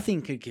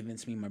 Nothing could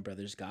convince me my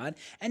brother's God,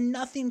 and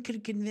nothing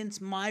could convince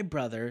my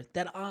brother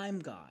that I'm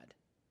God.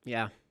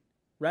 Yeah.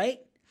 Right?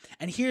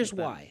 And here's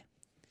why.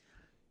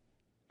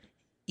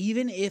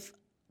 Even if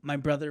my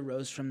brother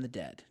rose from the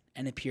dead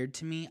and appeared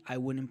to me, I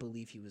wouldn't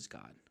believe he was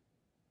God.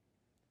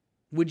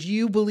 Would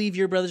you believe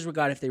your brothers were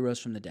God if they rose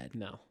from the dead?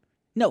 No.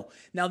 No.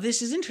 Now,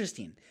 this is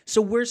interesting.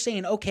 So we're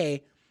saying,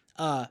 okay,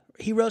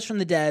 he rose from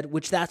the dead,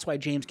 which that's why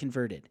James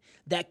converted.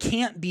 That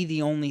can't be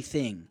the only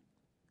thing.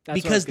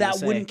 Because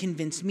that wouldn't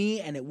convince me,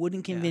 and it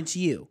wouldn't convince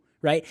you,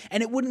 right?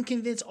 And it wouldn't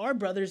convince our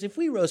brothers if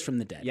we rose from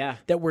the dead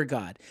that we're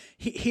God.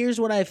 Here's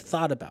what I've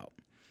thought about.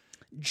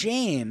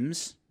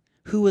 James,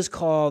 who was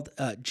called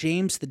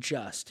James the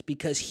Just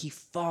because he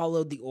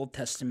followed the Old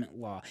Testament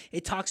law.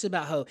 It talks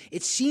about how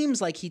it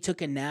seems like he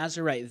took a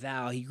Nazirite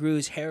vow. He grew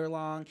his hair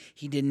long.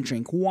 He didn't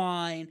drink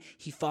wine.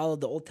 He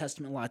followed the Old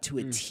Testament law to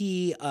a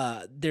T.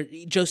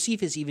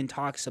 Josephus even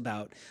talks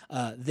about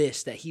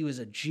this, that he was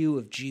a Jew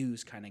of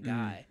Jews kind of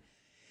guy.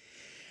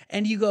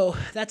 And you go,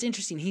 that's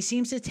interesting. He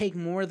seems to take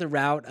more the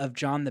route of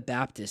John the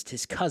Baptist,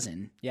 his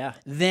cousin,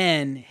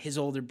 than his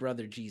older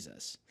brother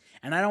Jesus.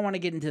 And I don't want to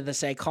get into the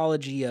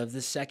psychology of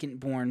the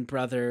second-born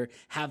brother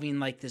having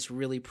like this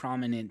really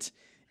prominent,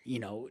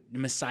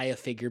 Messiah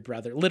figure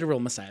brother, literal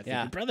Messiah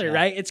figure brother,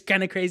 right? It's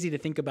kind of crazy to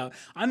think about.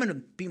 I'm going to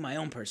be my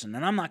own person,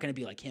 and I'm not going to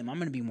be like him. I'm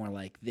going to be more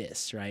like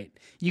this, right?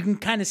 You can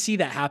kind of see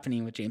that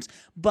happening with James.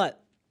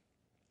 But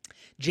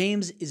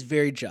James is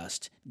very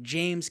just.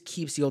 James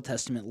keeps the Old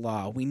Testament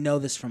law. We know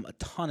this from a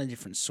ton of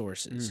different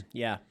sources.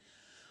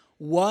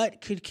 What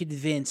could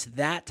convince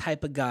that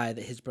type of guy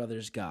that his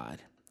brother's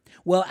God?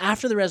 Well,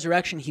 after the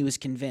resurrection, he was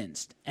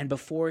convinced, and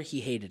before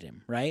he hated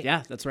him, right?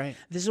 Yeah, that's right.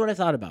 This is what I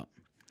thought about.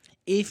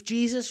 If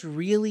Jesus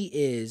really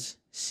is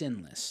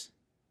sinless,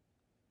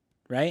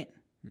 right?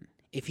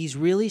 If he's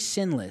really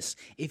sinless,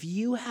 if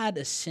you had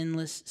a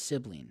sinless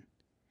sibling,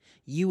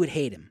 you would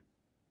hate him.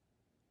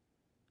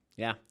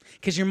 Yeah.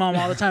 Because your mom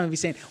all the time would be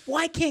saying,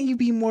 why can't you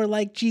be more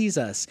like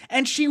Jesus?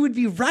 And she would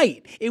be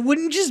right. It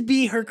wouldn't just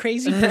be her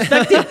crazy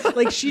perspective.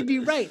 Like, she'd be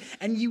right.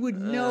 And you would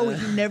know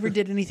he never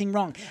did anything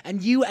wrong.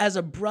 And you as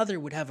a brother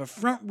would have a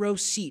front row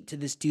seat to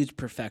this dude's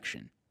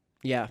perfection.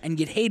 Yeah. And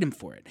you'd hate him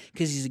for it.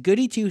 Because he's a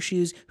goody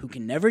two-shoes who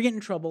can never get in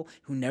trouble,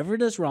 who never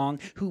does wrong,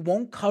 who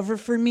won't cover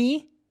for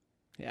me.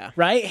 Yeah.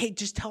 Right? Hey,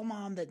 just tell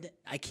mom that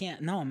I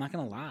can't. No, I'm not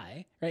going to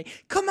lie. Right?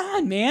 Come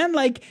on, man.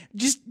 Like,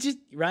 just,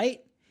 right?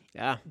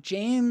 Yeah.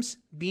 James,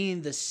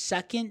 being the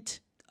second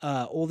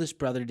oldest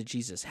brother to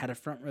Jesus, had a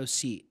front row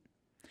seat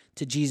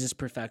to Jesus'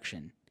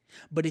 perfection.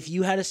 But if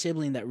you had a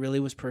sibling that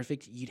really was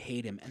perfect, you'd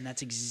hate him. And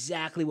that's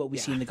exactly what we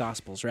see in the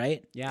Gospels,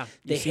 right? Yeah.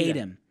 They hate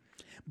him.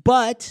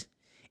 But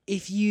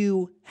if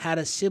you had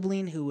a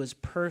sibling who was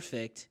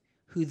perfect,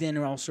 who then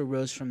also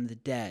rose from the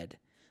dead,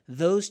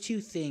 those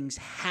two things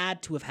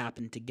had to have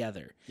happened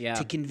together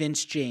to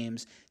convince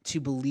James to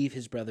believe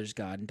his brother's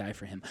God and die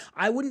for him.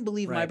 I wouldn't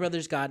believe my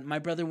brother's God. My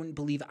brother wouldn't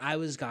believe I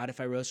was God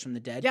if I rose from the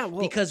dead.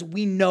 Because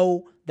we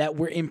know that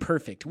we're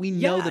imperfect. We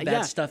know the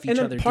bad stuff each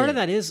other did. And part of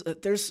that is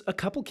there's a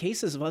couple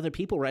cases of other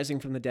people rising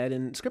from the dead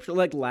in Scripture,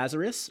 like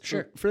Lazarus,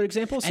 for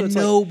example. So and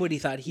nobody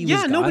thought he was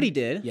God. Yeah, nobody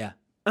did. Yeah.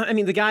 I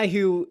mean, the guy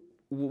who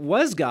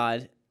was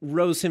God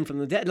rose him from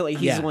the dead. Like,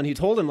 he's the one who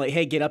told him, like,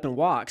 hey, get up and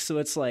walk. So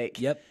it's like...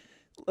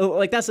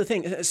 Like, that's the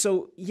thing.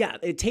 So, yeah,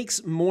 it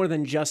takes more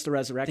than just a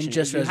resurrection.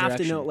 You have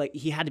to know, like,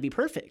 he had to be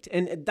perfect.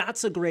 And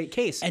that's a great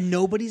case. And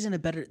nobody's in a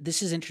better...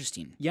 This is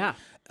interesting. Yeah.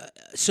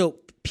 So,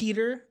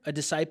 Peter, a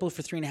disciple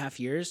for 3.5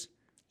 years,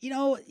 you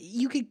know,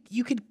 you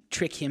could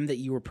trick him that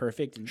you were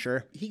perfect. And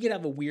he could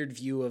have a weird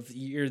view of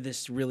you're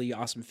this really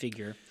awesome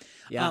figure.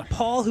 Yeah.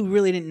 Paul, who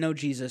really didn't know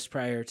Jesus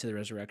prior to the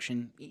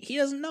resurrection, he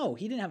doesn't know.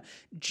 He didn't have...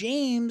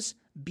 James,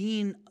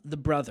 being the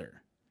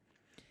brother,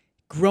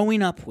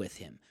 growing up with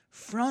him,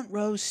 front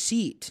row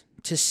seat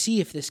to see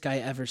if this guy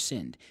ever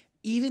sinned,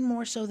 even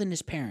more so than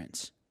his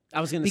parents.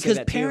 I was going to say that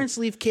too. Because parents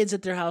leave kids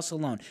at their house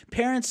alone.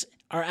 Parents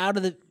are out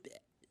of the...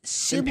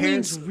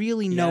 Siblings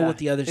really know what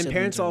the other siblings are like. And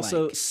parents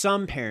also,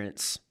 some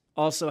parents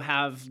also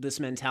have this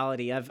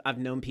mentality. I've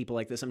known people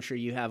like this, I'm sure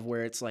you have,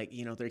 where it's like,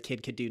 you know, their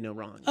kid could do no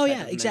wrong. Oh,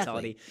 yeah, exactly.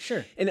 Mentality.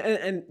 Sure.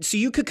 And so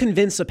you could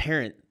convince a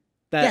parent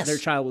that their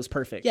child was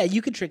perfect. Yeah,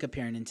 you could trick a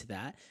parent into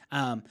that.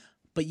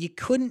 But you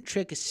couldn't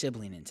trick a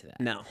sibling into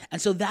that. No.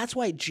 And so that's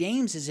why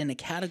James is in a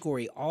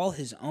category all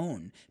his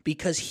own,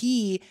 because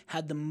he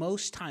had the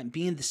most time,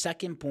 being the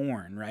second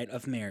born, right,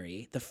 of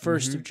Mary, the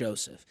first of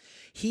Joseph.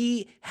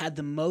 He had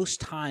the most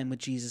time with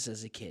Jesus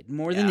as a kid,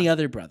 more than the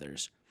other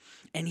brothers.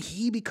 And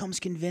he becomes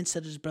convinced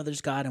that his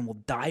brother's God and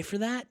will die for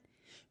that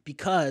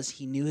because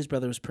he knew his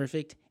brother was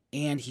perfect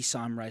and he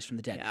saw him rise from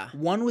the dead. Yeah.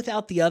 One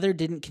without the other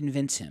didn't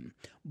convince him.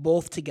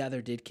 Both together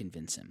did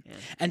convince him. Yeah.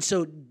 And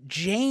so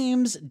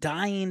James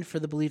dying for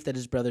the belief that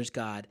his brother's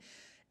God,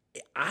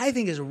 I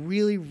think, is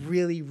really,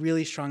 really,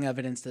 really strong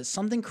evidence that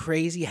something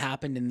crazy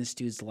happened in this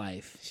dude's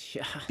life.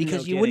 Yeah,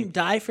 because you wouldn't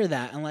die for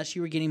that unless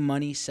you were getting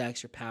money,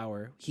 sex, or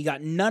power. He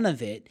got none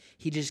of it.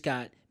 He just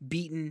got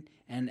beaten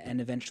and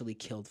eventually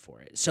killed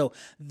for it. So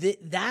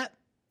that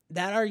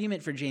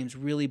argument for James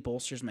really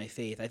bolsters my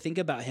faith. I think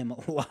about him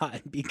a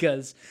lot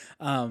because,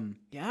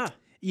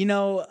 you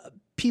know,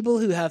 people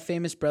who have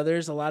famous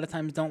brothers a lot of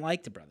times don't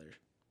like the brother.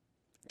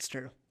 It's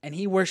true. And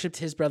he worshipped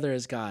his brother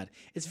as God.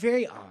 It's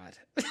very odd.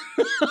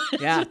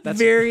 Yeah, that's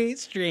very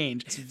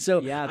strange.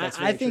 So that's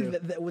I think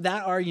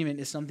that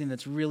argument is something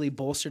that's really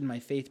bolstered my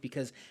faith,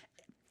 because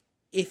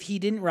if he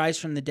didn't rise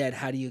from the dead,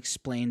 how do you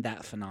explain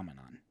that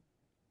phenomenon?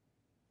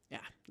 Yeah,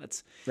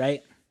 that's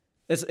right.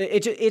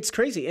 It's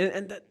crazy,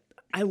 and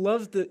I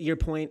love your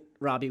point,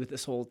 Robbie, with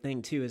this whole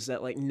thing too, is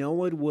that like no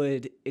one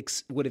would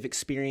have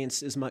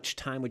experienced as much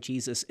time with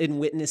Jesus in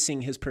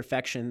witnessing his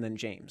perfection than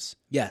James.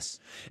 Yes.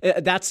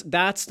 That's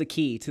the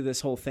key to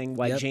this whole thing,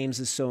 why James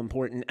is so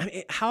important. I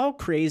mean, how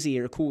crazy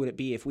or cool would it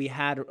be if we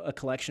had a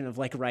collection of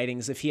like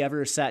writings, if he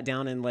ever sat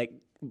down and like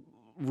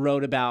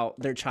wrote about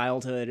their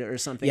childhood or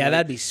something? Yeah,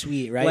 that'd be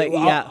sweet, right?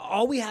 Like,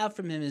 all we have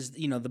from him is,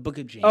 you know, the book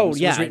of James. Oh,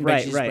 yeah, was written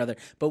by Jesus' brother.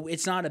 But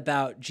it's not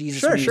about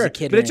Jesus when he was a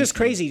kid. But it's just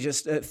crazy,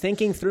 just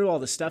thinking through all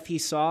the stuff he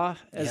saw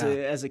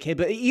as a kid.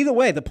 But either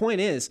way, the point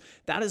is,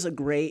 that is a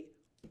great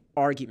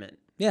argument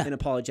in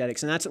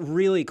apologetics. And that's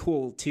really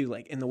cool, too,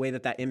 like in the way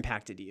that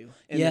impacted you.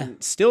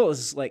 And still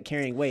is like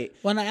carrying weight.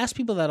 Well, and I ask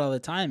people that all the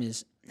time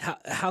is,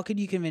 how could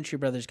you convince your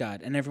brother's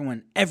God? And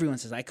everyone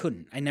says, I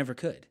couldn't. I never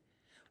could.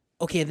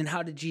 Okay, then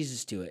how did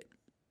Jesus do it?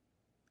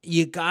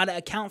 You got to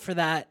account for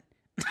that.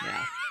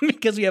 Yeah.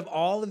 Because we have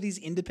all of these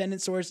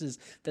independent sources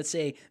that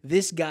say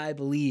this guy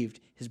believed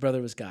his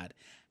brother was God.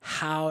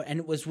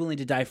 And was willing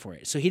to die for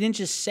it. So he didn't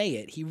just say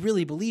it, he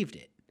really believed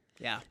it.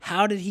 Yeah.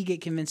 How did he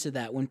get convinced of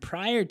that when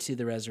prior to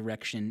the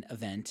resurrection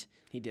event,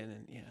 he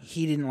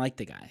didn't like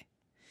the guy?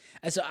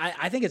 And so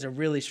I think it's a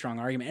really strong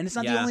argument. And it's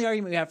not the only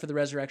argument we have for the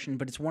resurrection,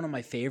 but it's one of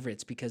my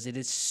favorites because it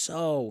is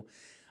so...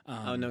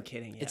 oh, no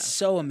kidding. Yeah. It's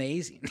so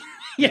amazing.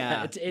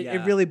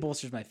 It really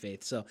bolsters my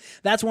faith. So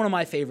that's one of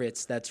my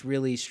favorites that's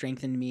really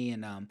strengthened me,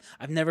 and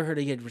I've never heard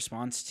a good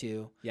response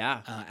to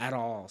at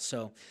all.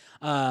 So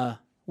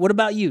what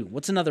about you?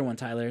 What's another one,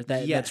 Tyler,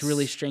 that's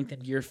really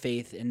strengthened your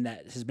faith and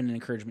that has been an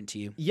encouragement to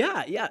you?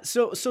 Yeah.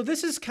 So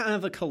this is kind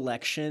of a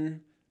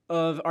collection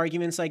of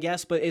arguments, I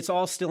guess, but it's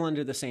all still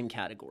under the same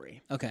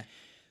category. Okay.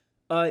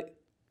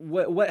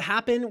 What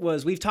happened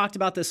was, we've talked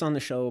about this on the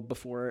show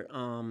before,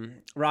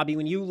 Robbie,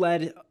 when you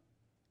led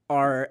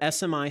our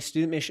SMI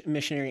student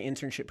missionary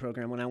internship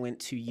program when I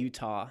went to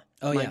Utah,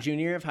 my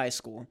junior year of high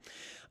school,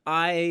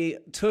 I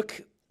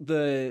took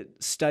the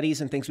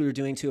studies and things we were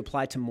doing to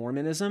apply to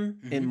Mormonism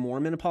and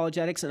Mormon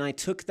apologetics, and I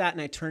took that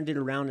and I turned it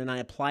around and I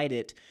applied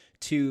it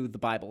to the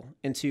Bible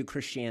and to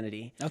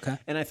Christianity. Okay.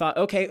 And I thought,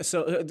 okay,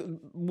 so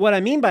what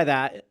I mean by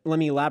that, let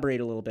me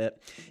elaborate a little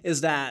bit,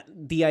 is that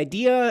the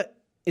idea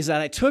is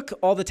that I took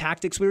all the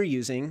tactics we were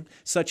using,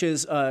 such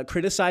as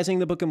criticizing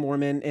the Book of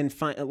Mormon and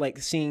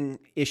seeing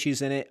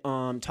issues in it,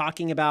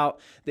 talking about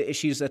the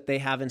issues that they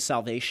have in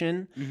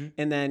salvation,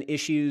 and then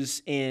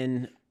issues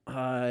in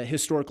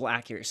historical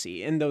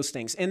accuracy and those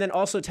things, and then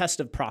also test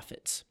of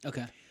prophets.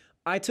 Okay.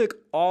 I took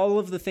all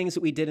of the things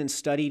that we did and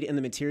studied in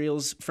the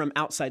materials from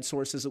outside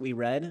sources that we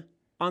read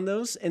on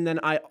those, and then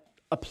I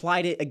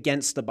applied it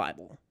against the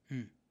Bible.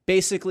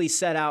 Basically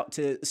set out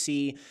to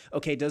see,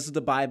 okay, does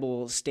the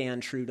Bible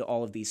stand true to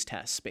all of these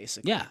tests,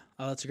 basically? Yeah.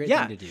 Oh, that's a great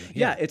thing to do.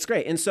 Yeah, it's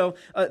great. And so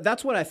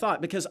that's what I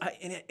thought, because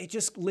it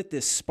just lit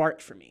this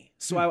spark for me.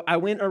 So I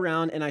went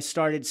around and I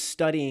started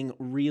studying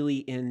really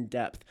in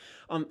depth.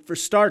 For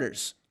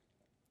starters,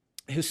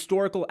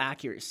 historical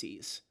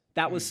accuracies.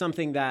 That was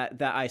something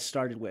that I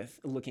started with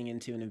looking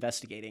into and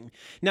investigating.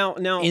 Now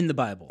in the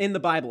Bible. In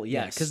the Bible,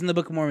 yes. Because in the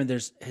Book of Mormon,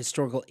 there's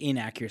historical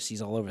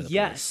inaccuracies all over the place.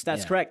 Yes,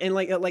 that's correct. And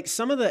like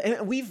some of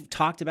and we've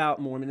talked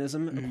about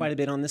Mormonism quite a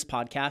bit on this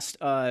podcast.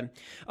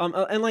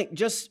 And like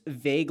just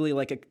vaguely,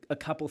 like a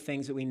couple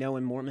things that we know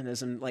in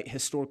Mormonism, like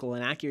historical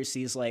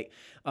inaccuracies. Like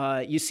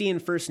you see in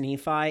 1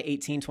 Nephi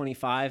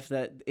 18:25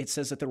 that it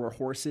says that there were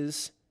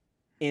horses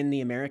in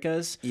the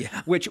Americas,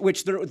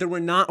 which there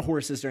were not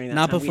horses during that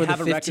time. Not time. Before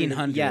the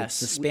 1500s. Yes,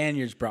 the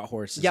Spaniards brought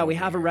horses. Yeah, we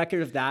have a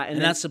record of that,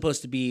 and that's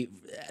supposed to be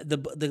the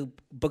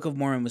Book of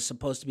Mormon was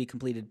supposed to be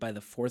completed by the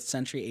 4th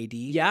century AD.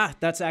 Yeah,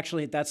 that's around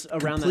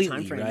completely, that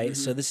time frame, right? Mm-hmm.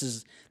 So this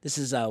is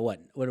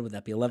what would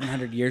that be?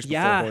 1100 years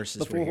before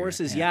horses. Before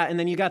horses, yeah. And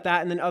then you got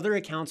that, and then other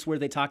accounts where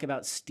they talk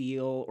about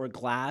steel or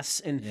glass,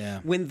 and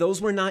when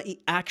those were not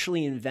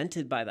actually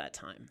invented by that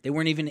time. They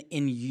weren't even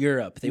in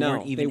Europe. They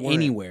weren't even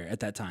anywhere at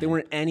that time. They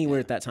weren't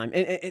anywhere at that time.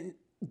 And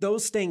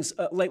those things,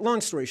 like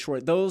long story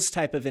short, those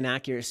type of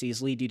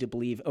inaccuracies lead you to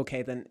believe,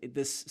 okay, then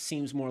this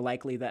seems more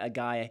likely that a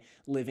guy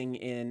living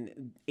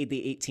in the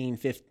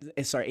 1830,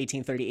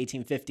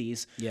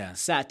 1850s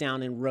sat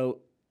down and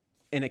wrote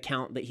an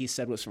account that he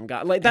said was from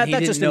God. Like that.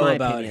 That's just in my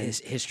opinion. His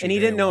history, and he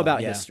didn't know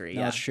about history.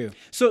 No, that's true.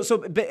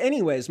 But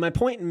anyways, my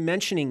point in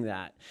mentioning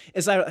that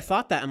is I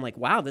thought that I'm like,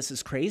 wow, this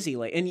is crazy.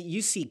 Like, and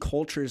you see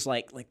cultures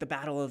like the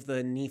Battle of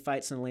the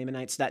Nephites and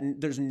Lamanites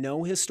that there's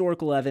no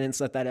historical evidence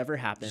that ever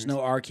happened. There's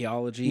no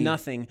archaeology.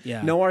 Nothing.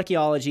 Yeah. No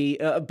archaeology.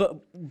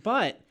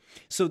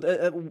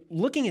 So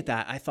looking at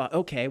that, I thought,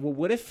 okay, well,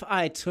 what if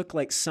I took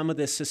like some of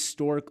this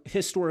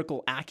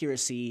historical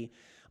accuracy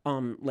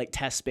like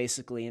tests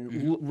basically,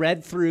 and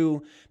read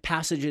through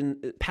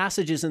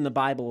passages in the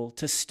Bible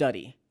to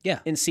study,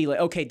 and see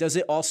like, okay, does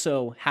it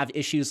also have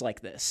issues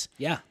like this?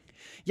 Yeah.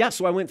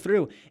 So I went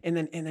through, and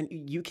then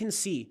you can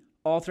see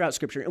all throughout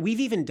Scripture. We've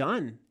even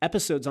done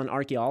episodes on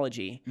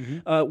archaeology,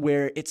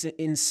 where it's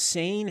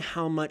insane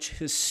how much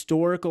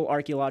historical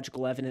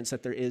archaeological evidence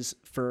that there is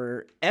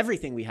for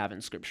everything we have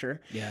in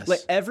Scripture. Yes, like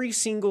every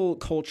single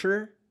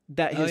culture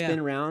that has been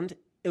around.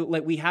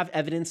 Like we have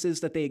evidences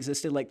that they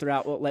existed like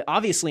throughout, like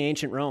obviously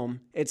ancient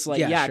Rome. It's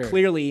like, sure.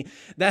 Clearly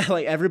that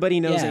like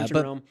everybody knows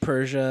ancient Rome.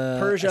 Persia,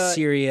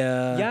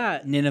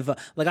 Assyria, Nineveh.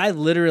 Like I've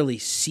literally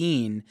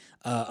seen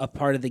a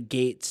part of the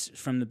gates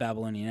from the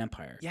Babylonian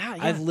Empire.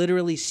 I've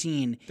literally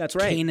seen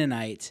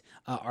Canaanite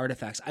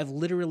artifacts. I've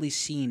literally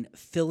seen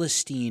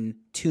Philistine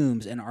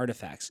tombs and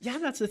artifacts. Yeah,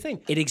 that's the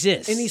thing. It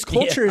exists. And these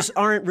cultures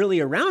aren't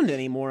really around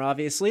anymore,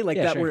 obviously, like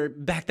were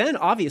back then,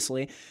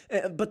 obviously.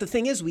 But the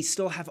thing is, we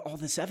still have all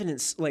this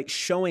evidence like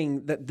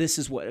showing that this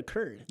is what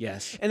occurred.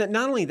 Yes. And that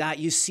not only that,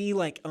 you see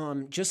like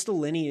just the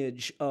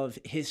lineage of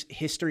his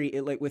history,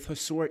 like with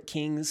historic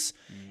kings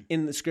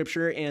in the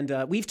Scripture.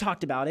 And we've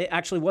talked about it.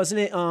 Actually,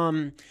 wasn't it...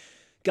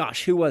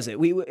 Gosh, who was it?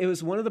 It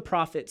was one of the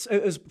prophets.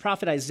 It was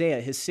Prophet Isaiah,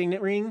 his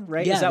signet ring,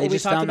 right? Yeah, Is that they what we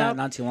just talked found about?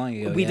 that not too long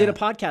ago. We did a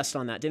podcast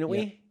on that, didn't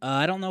we?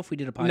 I don't know if we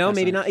did a podcast. No,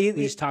 maybe not. We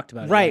just talked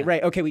about it.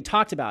 Right. Okay, we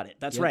talked about it.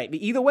 That's right.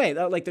 But either way,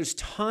 like there's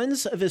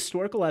tons of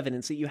historical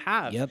evidence that you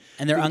have. Yep,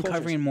 and they're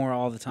uncovering more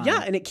all the time.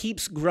 Yeah, and it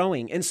keeps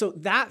growing. And so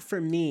that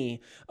for me,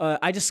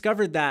 I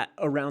discovered that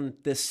around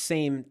this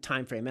same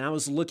time frame, and I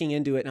was looking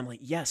into it, and I'm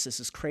like, yes,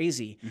 this is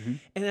crazy.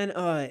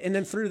 And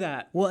then through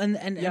that, well, and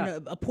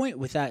a point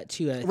with that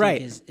too, I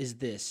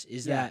think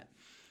is that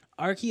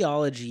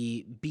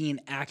archaeology being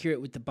accurate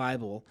with the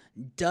Bible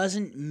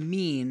doesn't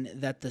mean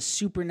that the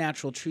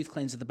supernatural truth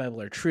claims of the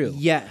Bible are true.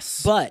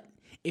 Yes. But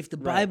if the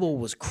Bible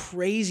was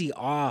crazy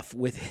off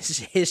with his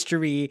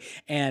history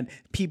and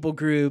people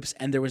groups,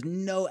 and there was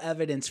no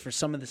evidence for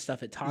some of the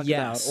stuff it talked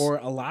about, or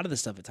a lot of the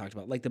stuff it talked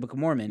about, like the Book of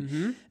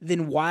Mormon,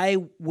 then why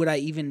would I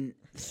even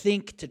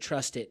think to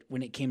trust it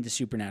when it came to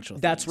supernatural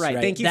things? That's right.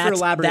 Thank you for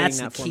elaborating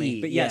that for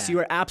me. But yes, you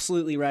are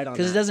absolutely right on that.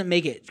 Because it doesn't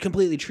make it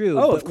completely true.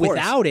 Oh, but of course.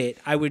 Without it,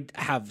 I would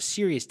have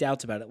serious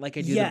doubts about it, like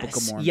I do the Book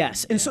of Mormon.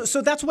 Yes. And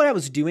so that's what I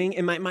was doing.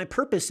 And my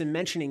purpose in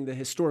mentioning the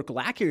historical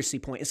accuracy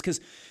point is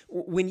because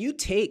when you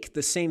take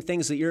the same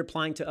things that you're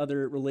applying to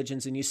other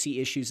religions and you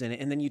see issues in it,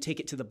 and then you take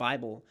it to the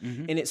Bible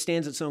and it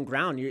stands its own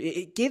ground,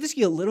 it gives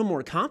you a little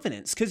more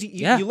confidence. Because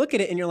you look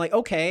at it and you're like,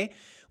 okay,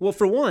 well,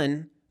 for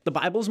one, the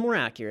Bible's more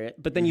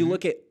accurate, but then you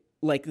look at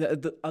like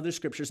the other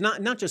scriptures,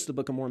 not just the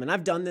Book of Mormon.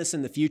 I've done this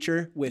in the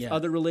future with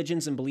other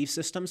religions and belief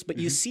systems, but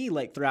you see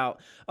like throughout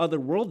other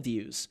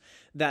worldviews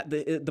that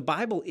the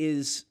Bible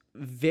is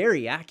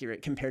very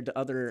accurate compared to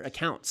other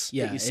accounts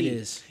that you see. It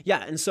is.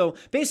 Yeah, and so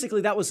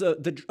basically that was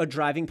a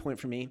driving point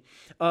for me.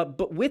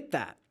 But with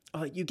that,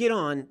 you get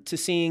on to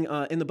seeing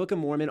in the Book of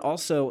Mormon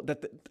also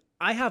that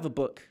I have a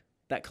book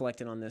that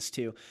collected on this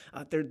too.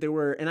 There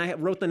were, and I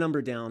wrote the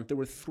number down. There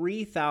were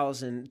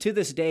 3,000 to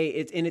this day.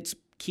 It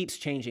keeps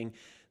changing.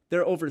 There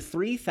are over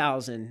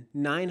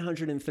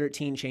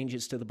 3,913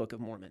 changes to the Book of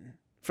Mormon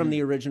from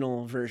the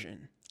original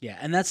version. Yeah,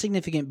 and that's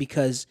significant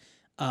because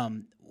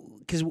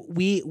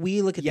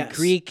we look at the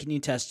Greek New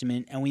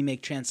Testament and we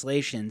make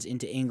translations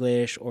into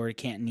English or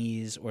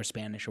Cantonese or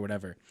Spanish or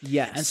whatever.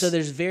 Yes. And so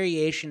there's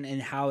variation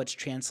in how it's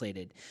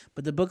translated.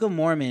 But the Book of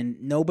Mormon,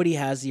 nobody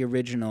has the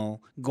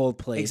original gold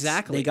plates.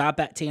 Exactly. They got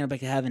taken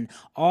back to heaven.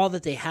 All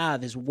that they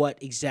have is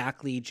what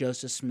exactly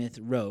Joseph Smith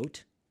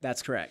wrote.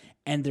 That's correct.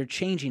 And they're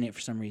changing it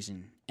for some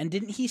reason. And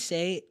didn't he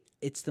say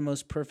it's the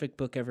most perfect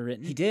book ever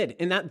written? He did.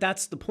 And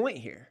that's the point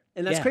here.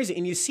 And that's crazy.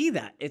 And you see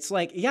that. It's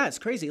like, it's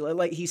crazy.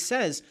 Like he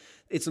says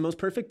it's the most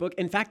perfect book.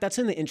 In fact, that's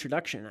in the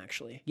introduction,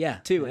 actually. Yeah.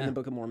 In the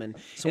Book of Mormon.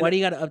 So why do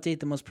you got to update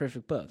the most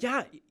perfect book?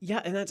 Yeah,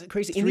 and that's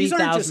crazy.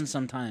 3,000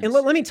 sometimes. And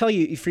let me tell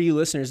you, for you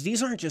listeners,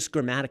 these aren't just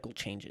grammatical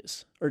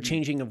changes or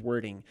changing of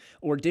wording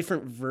or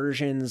different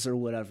versions or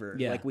whatever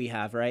like we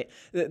have, right?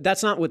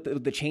 That's not what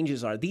the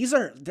changes are.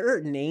 There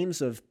are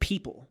names of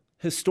people.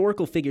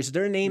 Historical figures.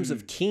 There are names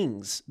of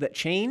kings that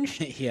change.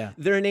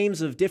 There are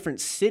names of different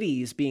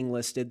cities being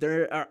listed.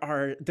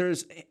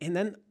 There's and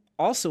then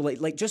also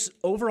like just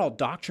overall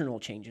doctrinal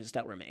changes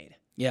that were made.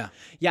 Yeah,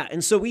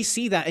 and so we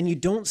see that, and you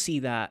don't see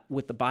that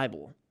with the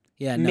Bible.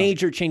 Yeah, no.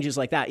 Major changes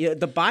like that. Yeah,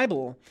 the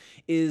Bible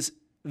is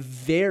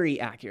very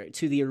accurate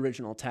to the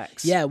original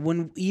text. Yeah,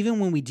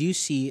 even when we do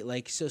see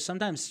so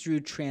sometimes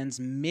through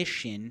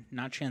transmission,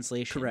 not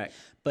translation. Correct.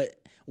 But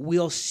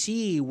we'll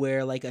see where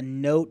a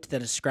note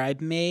that a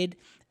scribe made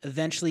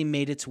eventually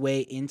made its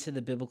way into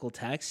the biblical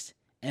text,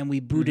 and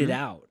we boot it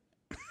out.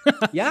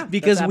 Yeah,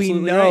 because we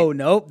know,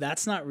 nope,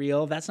 that's not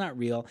real. That's not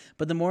real.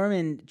 But the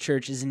Mormon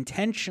Church is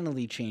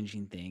intentionally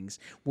changing things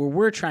where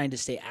we're trying to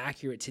stay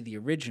accurate to the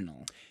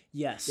original.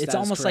 Yes, it's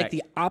almost like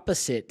the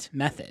opposite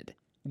method.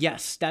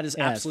 Yes, that is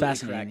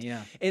absolutely correct.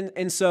 Yeah,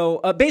 and so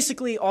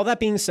basically, all that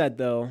being said,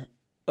 though,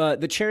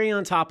 the cherry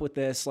on top with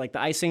this, like the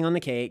icing on the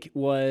cake,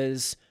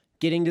 was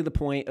getting to the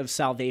point of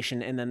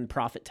salvation and then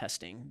prophet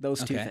testing.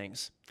 Those two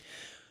things.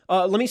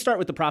 Let me start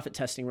with the prophet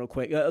testing real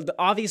quick.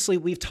 Obviously,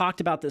 we've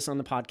talked about this on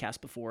the podcast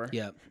before.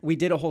 Yeah. We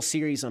did a whole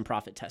series on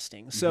prophet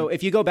testing. So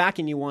if you go back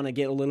and you want to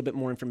get a little bit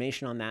more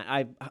information on that,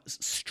 I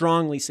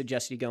strongly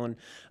suggest you go and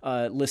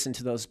listen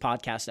to those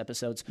podcast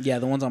episodes. Yeah,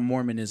 the ones on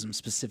Mormonism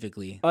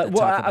specifically.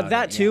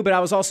 That too, but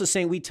I was also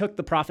saying we took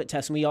the prophet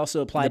test and we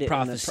also applied the it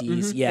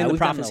prophecies. in the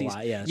prophecies.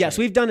 Done it a lot. Yes,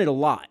 we've done it a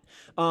lot.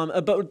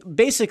 But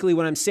basically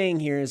what I'm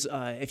saying here is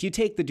if you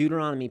take the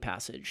Deuteronomy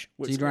passage.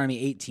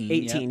 Deuteronomy 18.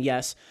 18,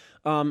 yes.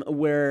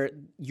 Where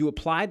you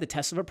apply the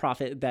test of a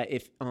prophet that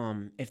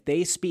if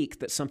they speak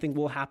that something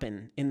will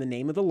happen in the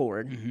name of the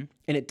Lord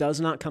and it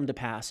does not come to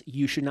pass,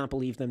 you should not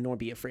believe them nor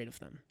be afraid of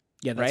them.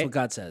 Yeah, that's what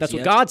God says. That's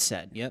what God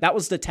said. Yep. That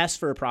was the test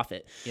for a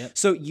prophet. Yep.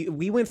 So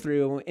we went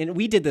through, and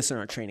we did this in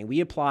our training. We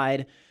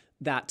applied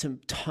that to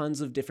tons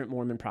of different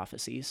Mormon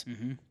prophecies.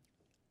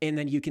 And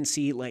then you can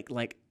see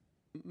like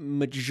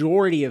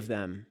majority of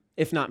them,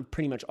 if not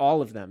pretty much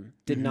all of them,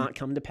 did not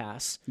come to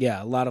pass.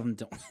 Yeah, a lot of them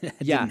don't.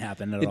 Didn't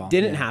happen at all. It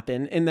didn't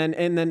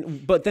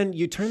happen, but then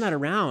you turn that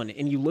around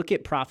and you look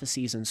at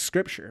prophecies in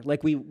Scripture,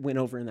 like we went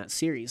over in that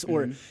series,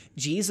 or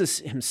Jesus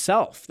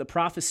himself, the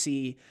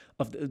prophecy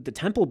of the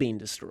temple being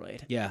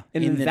destroyed. Yeah,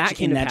 and that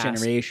came to pass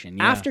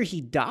generation after he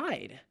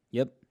died.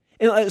 Yep.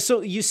 And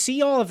so you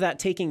see all of that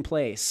taking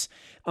place,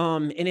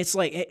 and it's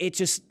like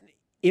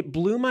it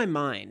blew my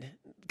mind.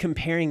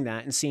 Comparing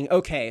that and seeing,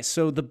 okay,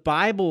 so the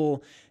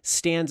Bible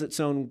stands its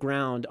own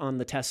ground on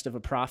the test of a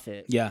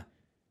prophet. Yeah.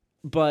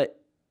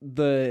 But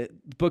the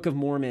Book of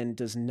Mormon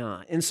does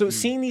not. And so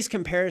seeing these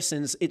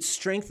comparisons, it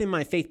strengthened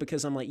my faith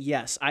because I'm like,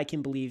 yes, I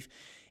can believe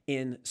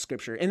in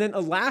Scripture. And then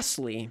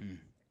lastly,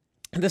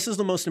 and this is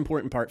the most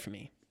important part for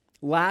me.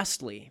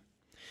 Lastly,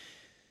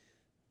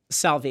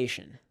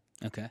 salvation.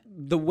 Okay.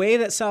 The way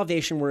that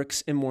salvation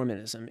works in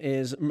Mormonism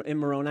is in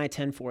Moroni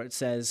 10:4. It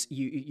says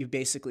you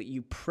basically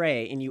you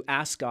pray and you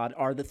ask God,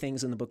 are the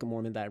things in the Book of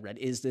Mormon that I read,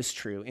 is this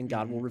true? And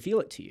God will reveal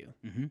it to you.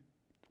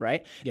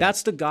 Right? Yeah.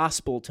 That's the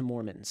gospel to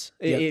Mormons.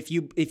 Yep.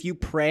 If you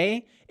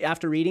pray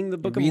after reading the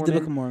Book of Mormon, read the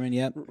Book of Mormon.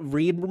 Yep.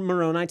 Read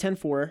Moroni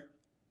 10:4,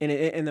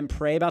 and then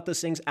pray about those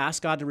things.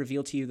 Ask God to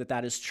reveal to you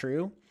that is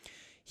true.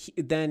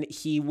 Then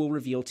He will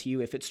reveal to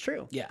you if it's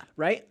true. Yeah.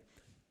 Right.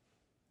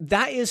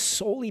 That is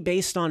solely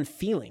based on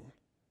feeling.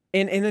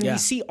 And then we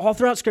see all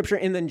throughout Scripture,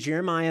 and then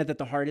Jeremiah, that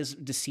the heart is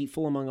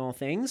deceitful among all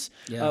things.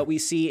 Yeah. We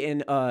see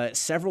in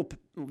several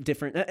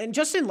different, and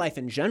just in life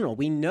in general,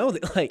 we know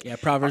that like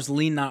Proverbs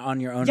lean not on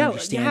your own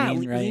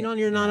understanding, right? Lean on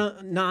your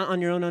not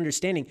on your own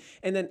understanding,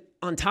 and then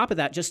on top of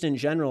that, just in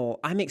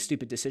general, I make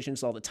stupid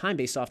decisions all the time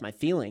based off my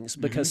feelings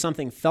because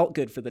something felt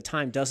good for the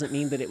time doesn't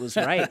mean that it was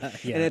right.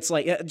 And it's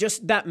like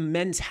just that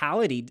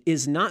mentality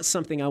is not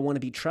something I want to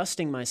be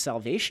trusting my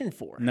salvation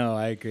for. No,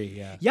 I agree.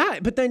 Yeah. Yeah,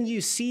 but then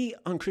you see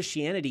on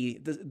Christianity,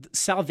 the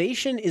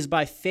salvation is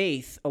by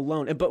faith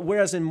alone. But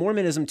whereas in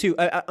Mormonism too,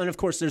 and of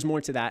course there's more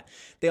to that.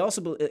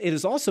 It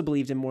is also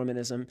believed in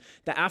Mormonism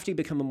that after you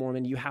become a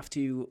Mormon, you have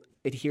to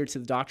adhere to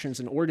the doctrines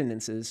and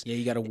ordinances. Yeah,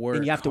 you got to work.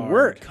 And you have to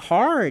work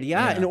hard,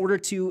 in order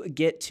to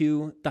get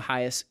to the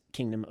highest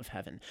kingdom of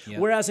heaven. Yeah.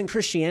 Whereas in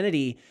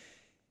Christianity,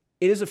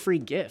 it is a free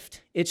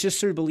gift. It's just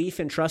through belief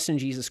and trust in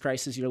Jesus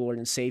Christ as your Lord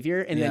and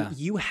Savior, and then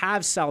you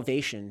have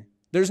salvation.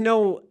 There's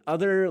no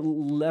other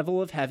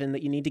level of heaven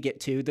that you need to get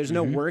to. There's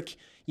no work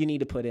you need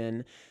to put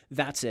in.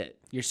 That's it.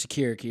 You're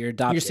secure. You're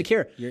adopted. You're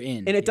secure. You're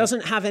in. And it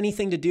doesn't have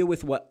anything to do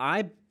with what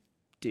I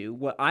do,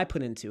 what I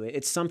put into it.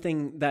 It's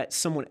something that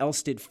someone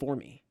else did for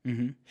me.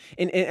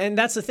 And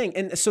that's the thing.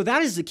 And so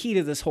that is the key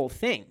to this whole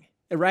thing,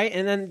 right?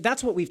 And then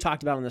that's what we've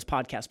talked about on this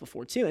podcast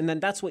before too. And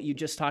then that's what you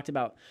just talked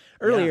about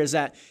earlier is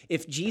that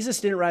if Jesus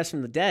didn't rise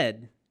from the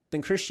dead,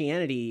 then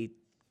Christianity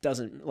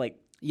doesn't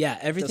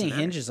everything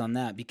hinges on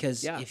that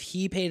because if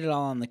he paid it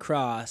all on the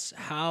cross,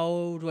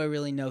 how do I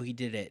really know he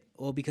did it?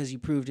 Well, because he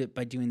proved it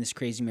by doing this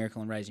crazy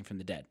miracle and rising from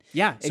the dead.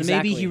 Yeah, so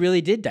maybe he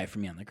really did die for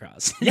me on the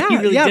cross. Yeah, he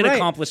really did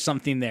accomplish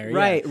something there.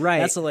 Right.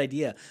 That's the whole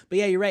idea. But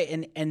yeah, you're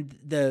right. And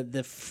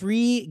the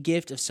free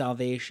gift of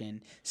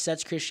salvation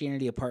sets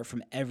Christianity apart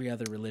from every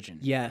other religion.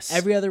 Yes.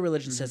 Every other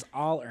religion says,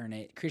 I'll earn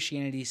it.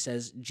 Christianity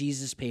says,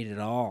 Jesus paid it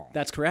all.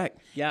 That's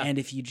correct. Yeah. And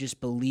if you just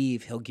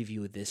believe, he'll give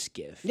you this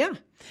gift. Yeah.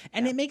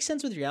 And it makes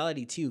sense with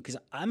reality too, because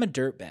I'm a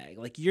dirtbag.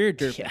 Like you're a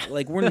dirtbag.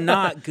 Like we're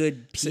not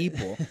good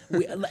people.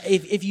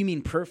 If you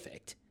mean perfect.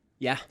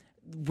 Yeah.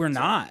 We're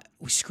not.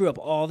 We screw up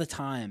all the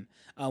time.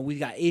 We've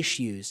got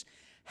issues.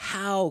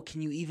 How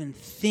can you even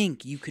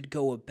think you could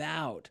go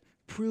about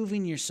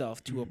proving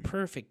yourself to a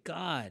perfect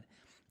God?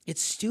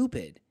 It's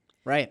stupid.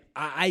 Right.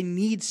 I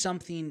need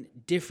something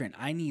different.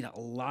 I need a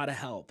lot of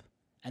help.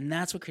 And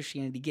that's what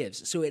Christianity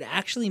gives. So it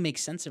actually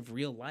makes sense of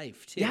real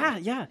life too. Yeah.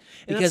 And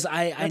because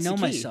I know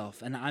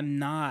myself and I'm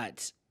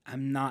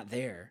not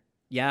there.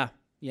 Yeah.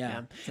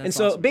 And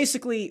so awesome.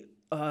 Basically,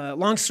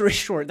 long story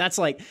short,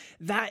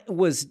 that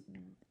was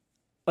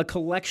a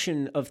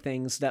collection of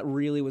things that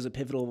really was a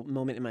pivotal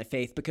moment in my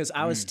faith because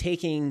I was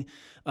taking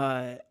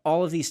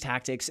all of these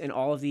tactics and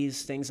all of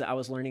these things that I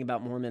was learning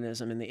about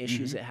Mormonism and the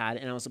issues it had,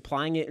 and I was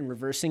applying it and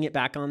reversing it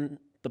back on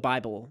the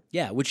Bible.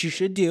 Yeah, which you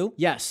should do.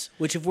 Yes.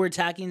 Which if we're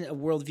attacking a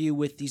worldview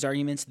with these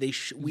arguments, we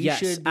should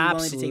be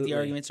willing to take the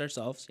arguments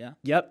ourselves. Yeah.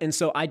 Yep. And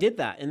so I did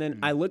that, and then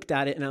I looked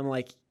at it and I'm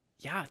like,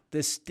 yeah,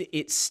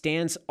 it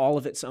stands all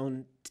of its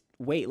own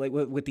weight, like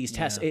with these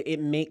tests.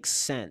 It makes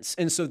sense.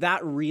 And so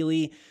that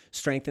really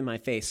strengthened my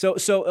faith.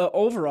 So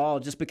overall,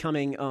 just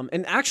becoming,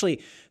 and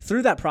actually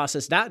through that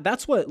process,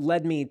 that's what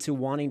led me to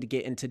wanting to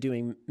get into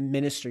doing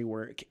ministry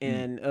work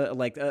and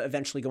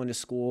eventually going to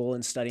school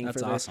and studying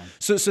that's further. Awesome.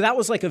 So that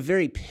was like a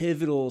very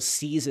pivotal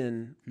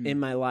season in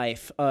my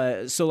life.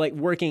 So like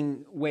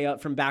working way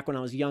up from back when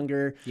I was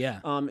younger,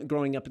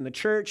 growing up in the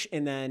church,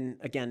 and then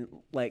again,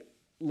 like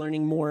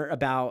learning more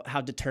about how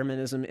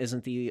determinism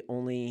isn't the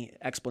only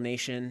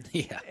explanation.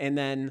 Yeah. And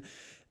then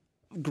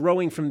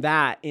growing from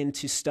that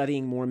into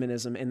studying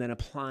Mormonism and then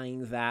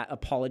applying that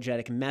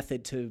apologetic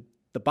method to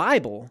the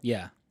Bible.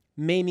 Yeah.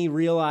 Made me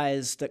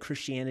realize that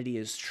Christianity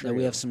is true. That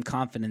we have some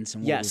confidence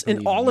in what yes, we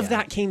believe and all in. of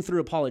that came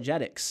through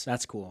apologetics.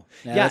 That's cool.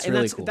 That's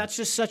really and cool. That's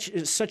just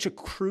such a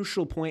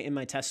crucial point in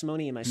my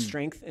testimony and my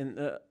strength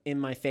and in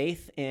my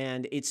faith,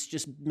 and it's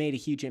just made a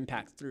huge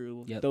impact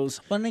through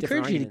those. Well, and it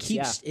different encourages you to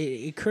arguments. keep.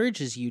 It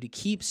encourages you to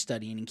keep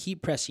studying and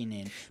keep pressing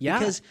in. Yeah,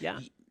 because yeah.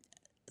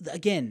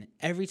 Again,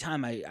 every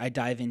time I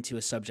dive into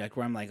a subject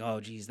where I'm like, oh,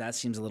 geez, that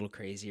seems a little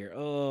crazy, or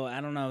oh,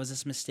 I don't know, is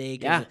this a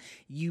mistake? Yeah.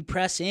 You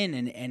press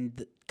in,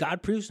 and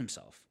God proves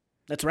Himself.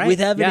 That's right. With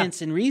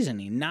evidence and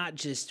reasoning, not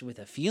just with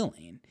a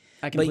feeling.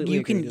 I completely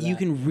but agree to you that.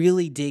 can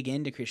really dig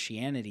into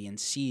Christianity and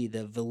see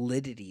the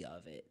validity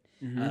of it.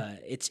 Mm-hmm.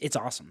 It's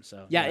awesome.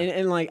 So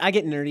and like I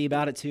get nerdy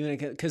about it too,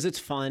 because it's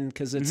fun.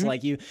 Because it's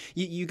like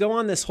you go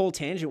on this whole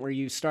tangent where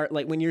you start,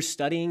 like when you're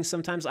studying.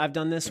 Sometimes I've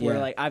done this where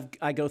like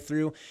I go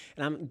through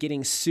and I'm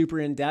getting super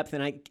in depth,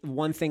 and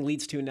one thing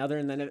leads to another,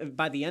 and then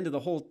by the end of the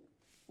whole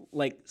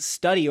like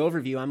study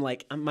overview, I'm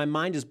like my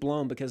mind is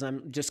blown because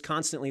I'm just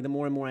constantly, the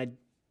more and more I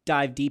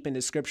dive deep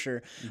into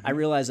scripture, I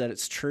realize that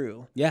it's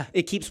true. Yeah.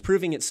 It keeps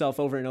proving itself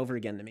over and over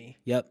again to me.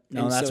 Yep.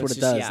 No, And that's so what it's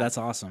it just- does. yeah. That's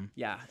awesome.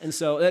 Yeah. And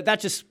so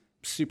that's just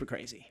super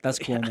crazy. That's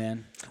cool,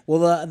 man.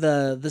 Well,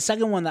 the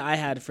second one that I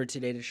had for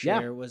today to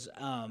share Yeah. was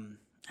I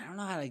don't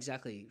know how to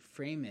exactly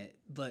frame it,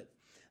 but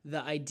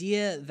the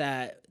idea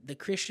that the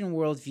Christian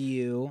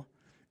worldview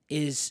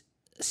is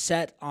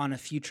set on a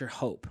future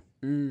hope.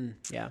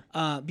 Yeah.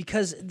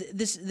 Because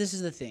this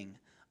is the thing.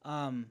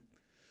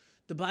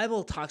 The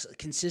Bible talks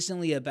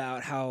consistently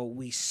about how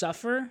we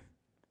suffer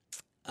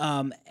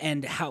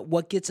And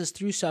what gets us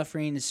through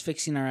suffering is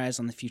fixing our eyes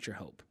on the future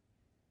hope.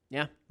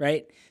 Yeah.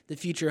 Right? The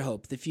future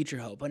hope.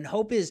 And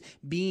hope is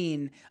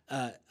being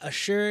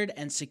assured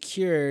and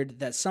secured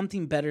that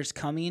something better is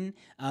coming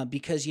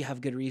because you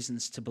have good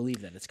reasons to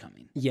believe that it's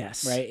coming.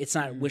 Yes. Right? It's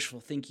not wishful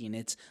thinking.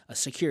 It's a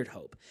secured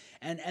hope.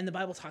 And the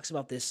Bible talks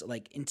about this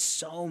like in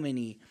so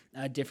many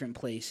different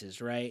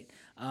places, right?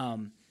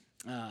 Let's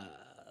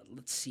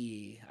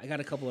see. I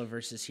got a couple of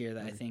verses here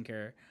that I think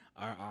are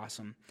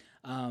awesome.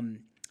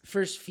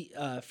 First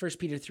Peter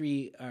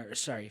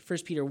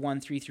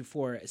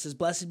 1:3-4. It says,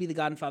 "Blessed be the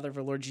God and Father of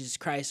our Lord Jesus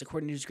Christ.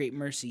 According to his great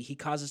mercy, he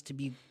caused us to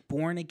be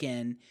born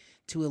again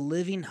to a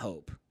living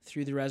hope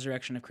through the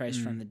resurrection of Christ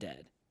from the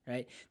dead."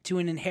 Right? To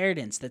an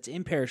inheritance that's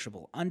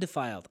imperishable,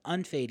 undefiled,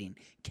 unfading,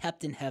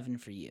 kept in heaven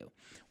for you.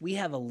 We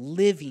have a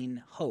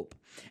living hope.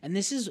 And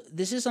this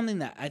is something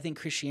that I think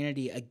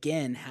Christianity,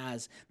 again,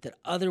 has that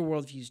other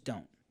worldviews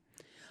don't.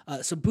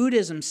 So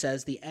Buddhism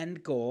says the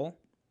end goal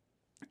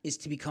is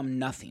to become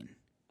nothing.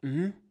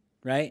 Mm-hmm.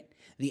 Right?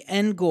 The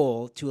end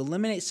goal, to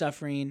eliminate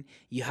suffering,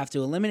 you have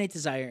to eliminate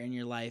desire in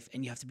your life,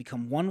 and you have to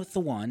become one with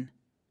the one.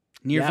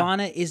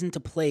 Nirvana isn't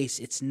a place,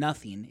 it's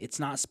nothing. It's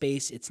not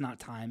space, it's not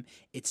time,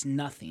 it's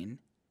nothing,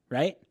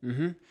 right?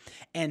 Mm-hmm.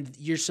 And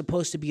you're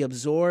supposed to be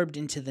absorbed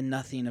into the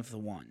nothing of the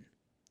one.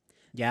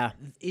 Yeah.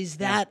 Is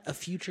that a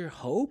future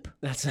hope?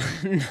 No.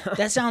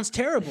 That sounds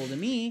terrible to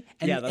me.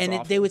 And,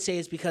 that's they would say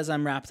it's because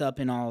I'm wrapped up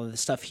in all of the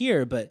stuff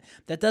here, but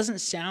that doesn't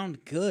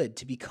sound good,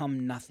 to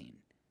become nothing.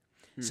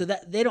 So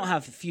that they don't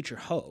have future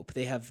hope.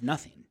 They have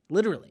nothing,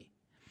 literally.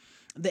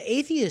 The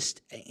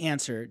atheist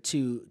answer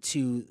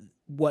to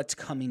what's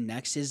coming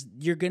next is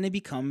you're going to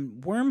become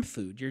worm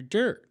food. You're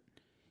dirt.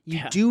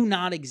 You do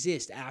not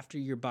exist after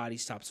your body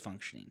stops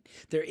functioning.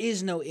 There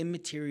is no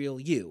immaterial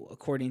you,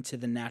 according to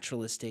the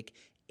naturalistic,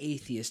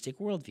 atheistic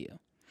worldview.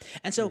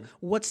 And so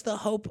what's the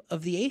hope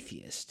of the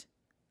atheist?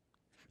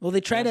 Well, they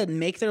try to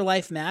make their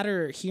life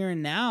matter here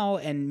and now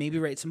and maybe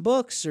write some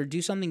books or do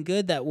something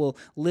good that will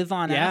live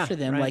on after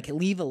them, like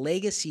leave a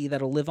legacy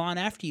that'll live on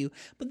after you.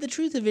 But the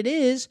truth of it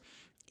is,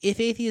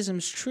 if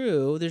atheism's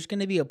true, there's going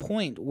to be a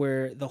point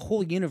where the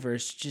whole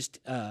universe just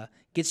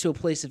gets to a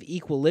place of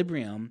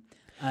equilibrium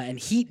and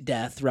heat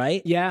death,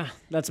 right? Yeah,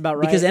 that's about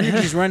right. Because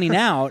energy's running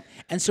out.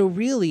 And so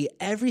really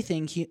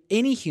everything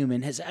any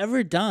human has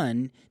ever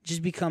done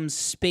just becomes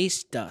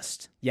space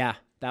dust. Yeah.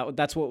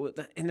 That's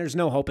what, and there's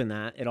no hope in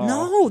that at all.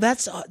 No, that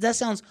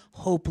sounds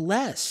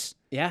hopeless.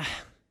 Yeah.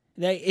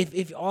 That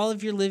if all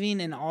of your living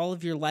and all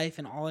of your life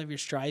and all of your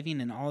striving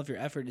and all of your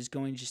effort is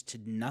going just to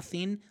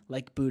nothing,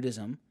 like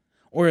Buddhism,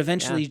 or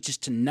eventually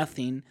just to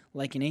nothing,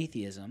 like an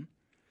atheism.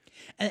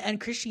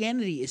 And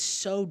Christianity is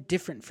so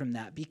different from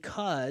that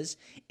because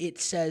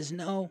it says,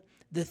 no,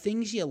 the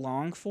things you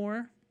long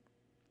for,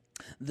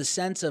 the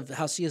sense of,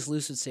 how C.S.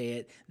 Lewis would say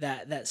it,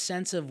 that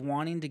sense of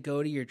wanting to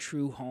go to your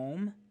true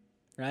home,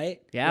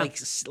 right? Yeah.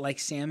 Like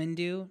salmon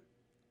do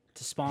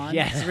to spawn.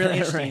 Yeah. It's really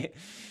interesting. Right.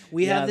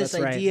 We have this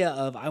idea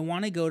of, I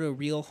want to go to a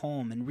real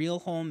home, and real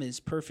home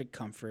is perfect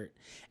comfort,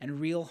 and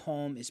real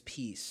home is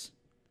peace,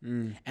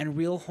 and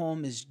real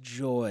home is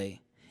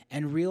joy,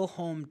 and real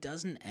home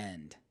doesn't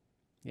end.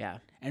 Yeah.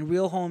 And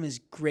real home is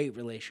great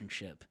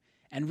relationship.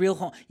 And real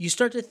home, you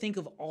start to think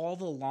of all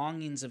the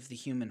longings of the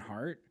human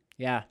heart.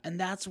 Yeah. And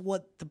that's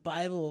what the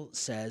Bible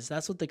says.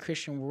 That's what the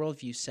Christian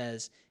worldview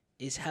says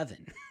is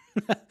heaven.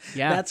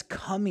 That's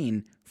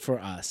coming for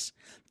us.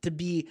 To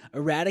be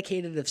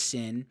eradicated of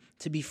sin,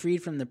 to be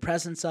freed from the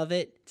presence of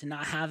it, to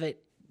not have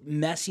it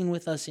messing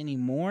with us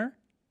anymore.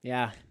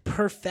 Yeah.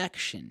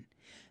 Perfection.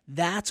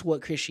 That's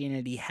what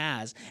Christianity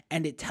has.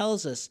 And it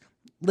tells us,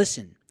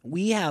 listen,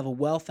 we have a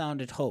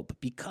well-founded hope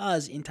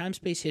because in time,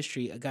 space,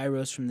 history, a guy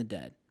rose from the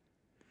dead,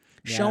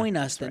 showing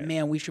us that,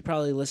 man, we should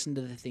probably listen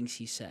to the things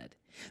he said.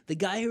 The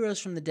guy who rose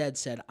from the dead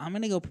said, I'm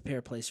going to go prepare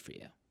a place for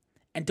you.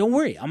 And don't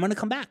worry, I'm going to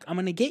come back. I'm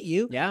going to get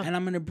you, and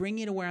I'm going to bring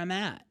you to where I'm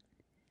at.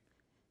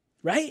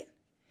 Right?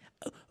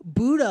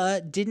 Buddha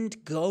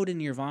didn't go to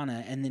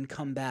nirvana and then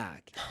come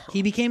back.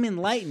 He became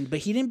enlightened, but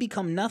he didn't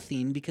become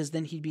nothing because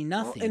then he'd be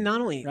nothing. Well, and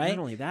not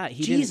only that,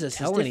 he didn't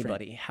tell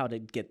anybody how to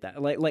get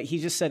that. Like he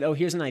just said, "Oh,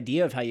 here's an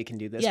idea of how you can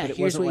do this." Yeah, but it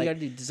here's wasn't what you got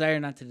to do: desire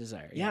not to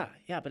desire. Yeah.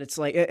 But it's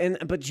like,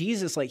 but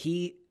Jesus, like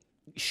he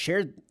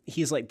shared,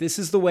 he's like, this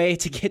is the way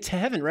to get to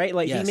heaven, right?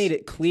 Like he made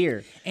it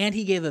clear. And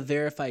he gave a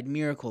verified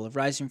miracle of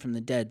rising from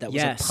the dead that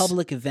was a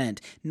public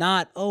event.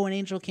 Not, an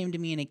angel came to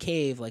me in a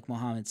cave, like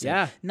Muhammad said.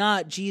 Yeah.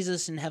 Not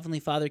Jesus and Heavenly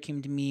Father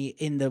came to me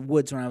in the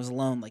woods when I was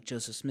alone, like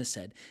Joseph Smith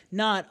said.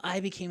 Not, I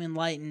became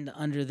enlightened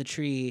under the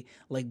tree,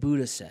 like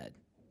Buddha said.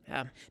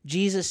 Yeah.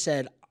 Jesus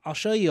said, I'll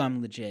show you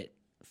I'm legit.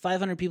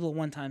 500 people at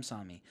one time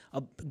saw me.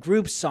 A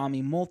group saw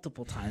me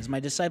multiple times. My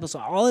disciples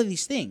saw all of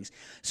these things.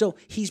 So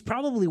he's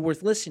probably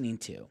worth listening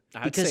to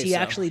because he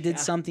actually did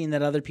something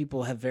that other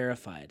people have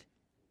verified.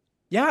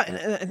 Yeah,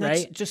 and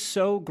that's just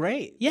so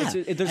great. Yeah.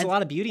 There's a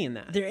lot of beauty in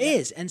that. There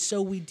is. And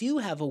so we do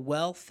have a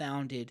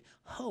well-founded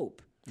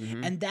hope.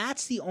 Mm-hmm. And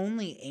that's the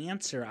only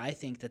answer, I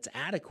think, that's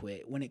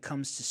adequate when it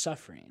comes to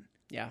suffering.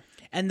 Yeah.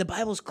 And the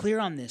Bible's clear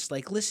on this.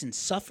 Like, listen,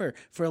 suffer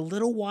for a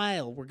little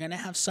while. We're going to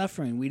have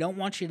suffering. We don't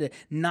want you to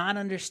not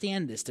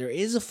understand this. There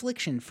is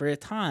affliction for a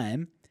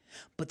time,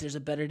 but there's a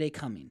better day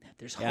coming.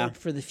 There's hope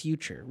for the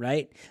future,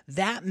 right?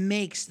 That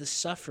makes the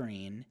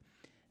suffering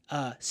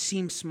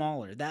seem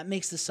smaller. That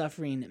makes the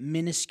suffering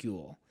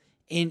minuscule.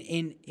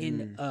 In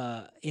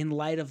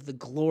light of the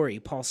glory,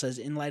 Paul says,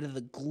 in light of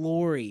the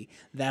glory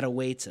that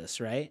awaits us,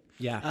 right?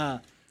 Yeah.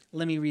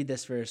 Let me read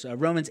this verse.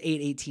 Romans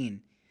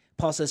 8:18.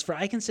 Paul says, "For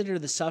I consider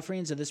the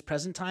sufferings of this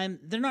present time,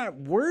 they're not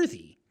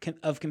worthy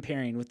of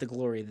comparing with the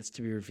glory that's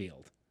to be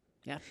revealed."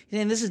 Yeah.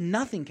 And this is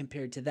nothing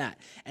compared to that.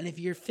 And if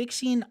you're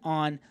fixing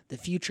on the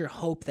future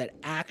hope that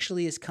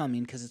actually is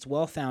coming, because it's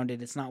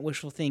well-founded, it's not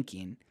wishful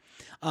thinking,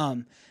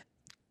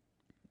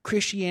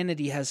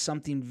 Christianity has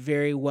something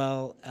very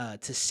well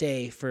to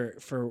say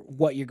for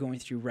what you're going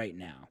through right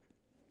now.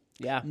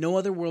 Yeah. No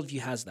other worldview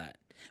has that,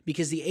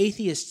 because the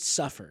atheists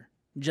suffer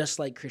just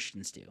like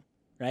Christians do,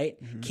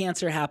 right? Mm-hmm.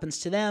 Cancer happens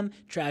to them,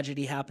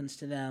 tragedy happens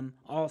to them,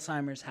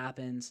 Alzheimer's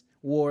happens,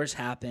 wars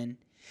happen.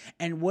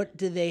 And what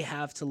do they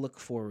have to look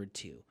forward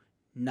to?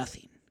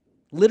 Nothing.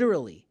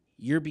 Literally,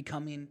 you're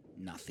becoming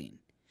nothing.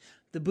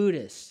 The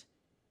Buddhists,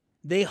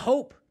 they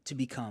hope to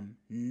become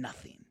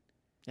nothing.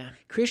 Yeah.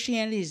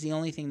 Christianity is the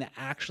only thing that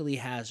actually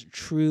has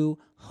true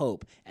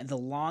hope, and the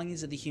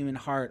longings of the human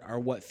heart are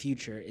what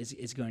future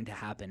is going to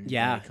happen.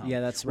 Yeah,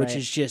 that's right. Which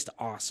is just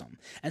awesome.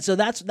 And so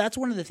that's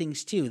one of the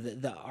things too.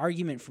 The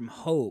argument from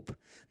hope.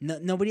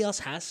 Nobody else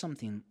has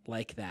something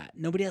like that.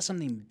 Nobody has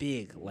something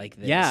big like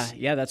this.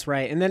 Yeah, that's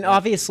right. And then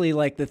obviously,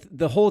 like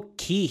the whole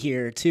key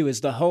here too is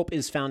the hope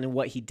is found in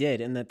what he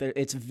did, and that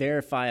it's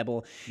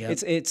verifiable. Yep.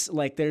 It's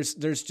like there's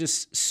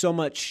just so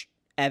much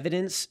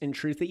evidence and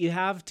truth that you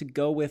have to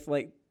go with,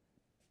 like,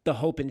 the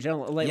hope in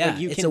general.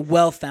 It's a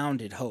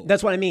well-founded hope.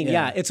 That's what I mean.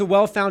 Yeah, it's a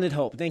well-founded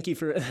hope. Thank you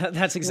for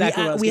that's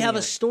exactly what I was we have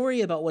a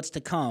story about what's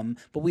to come,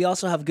 but we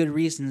also have good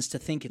reasons to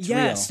think it's real.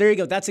 Yes, there you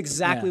go. That's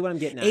exactly what I'm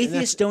getting at.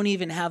 Atheists don't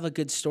even have a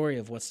good story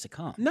of what's to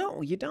come.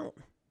 No, you don't.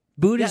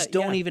 Buddhists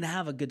don't even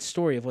have a good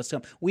story of what's to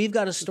come. We've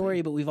got a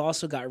story, but we've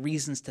also got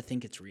reasons to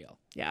think it's real.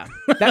 Yeah,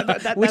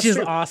 which is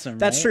true. Awesome.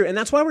 That's right? true, and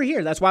that's why we're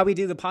here. That's why we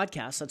do the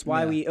podcast. That's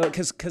why we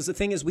because the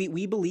thing is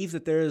we believe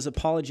that there is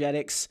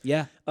apologetics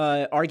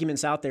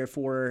arguments out there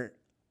for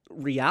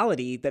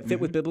reality that fit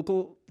with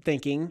biblical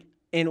thinking,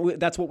 and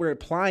that's what we're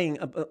applying.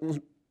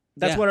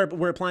 That's what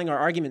we're applying our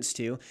arguments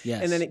to.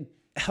 Yes. And then it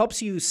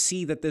helps you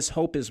see that this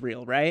hope is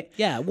real, right?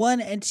 Yeah.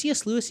 And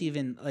C.S. Lewis,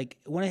 even, like,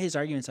 one of his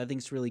arguments I think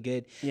is really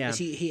good. Yeah. Is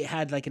he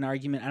had like an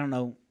argument. I don't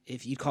know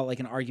if you'd call it like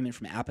an argument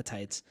from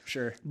appetites.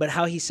 Sure. But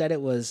how he said it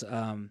was,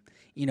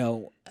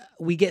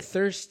 we get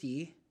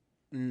thirsty,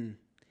 and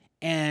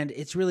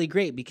it's really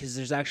great because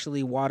there's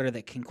actually water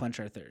that can quench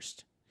our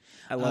thirst.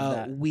 I love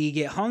that. We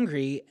get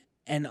hungry.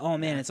 And, oh,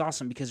 man, it's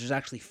awesome because there's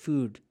actually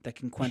food that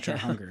can quench our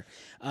hunger.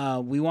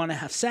 We want to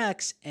have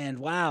sex, and,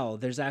 wow,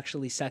 there's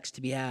actually sex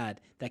to be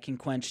had that can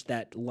quench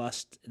that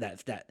lust,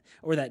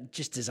 or that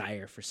just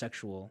desire for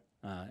sexual,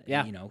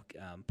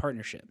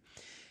 partnership.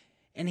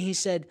 And he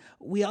said,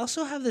 we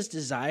also have this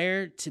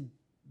desire to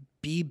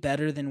be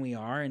better than we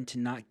are and to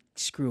not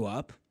screw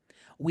up.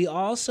 We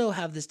also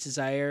have this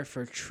desire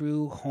for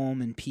true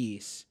home and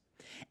peace.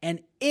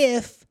 And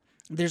if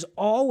there's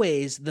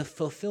always the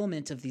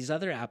fulfillment of these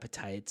other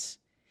appetites,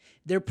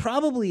 there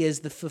probably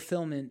is the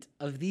fulfillment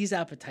of these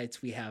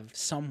appetites we have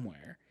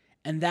somewhere.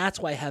 And that's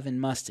why heaven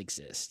must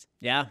exist.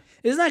 Yeah.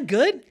 Isn't that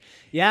good?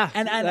 Yeah,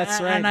 and that's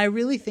right. And I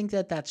really think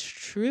that that's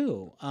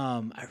true.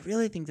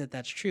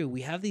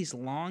 We have these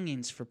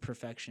longings for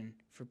perfection,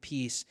 for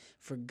peace,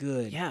 for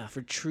good,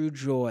 for true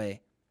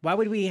joy. Why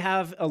would we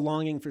have a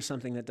longing for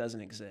something that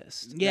doesn't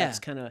exist? Yeah. That's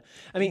kind of,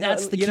 I mean,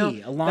 that's the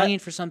key. A longing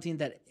for something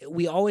that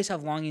we always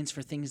have longings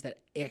for things that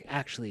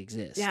actually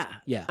exist. Yeah.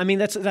 Yeah. I mean,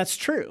 that's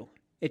true.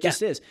 It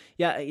just is.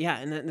 Yeah.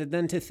 And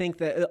then to think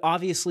that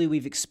obviously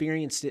we've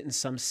experienced it in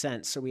some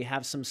sense. So we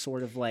have some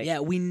sort of like. Yeah.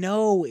 We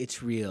know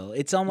it's real.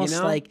 It's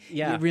almost like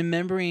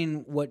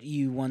remembering what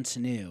you once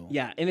knew.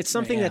 Yeah. And it's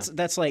something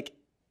that's like,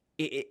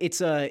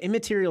 it's a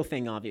immaterial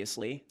thing,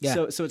 obviously.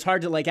 Yeah. So it's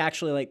hard to like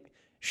actually like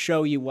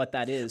show you what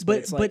that is.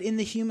 But in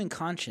the human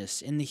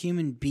conscious, in the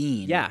human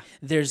being,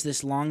 there's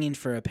this longing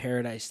for a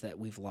paradise that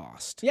we've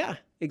lost. Yeah,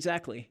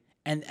 exactly.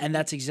 And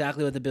that's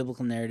exactly what the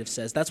biblical narrative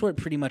says. That's what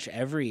pretty much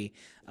every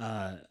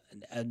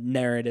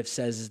narrative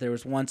says, is there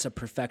was once a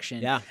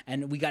perfection,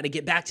 and we got to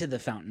get back to the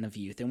fountain of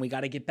youth, and we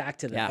got to get back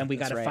to that, and we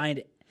got to find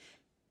it.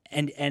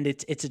 And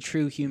it's a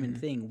true human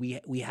thing.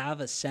 We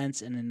have a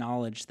sense and a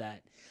knowledge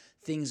that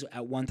things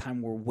at one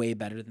time were way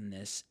better than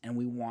this, and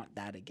we want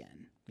that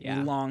again. Yeah.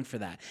 We long for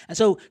that. And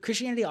so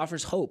Christianity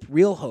offers hope,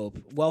 real hope,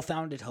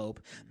 well-founded hope.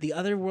 The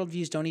other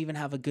worldviews don't even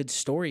have a good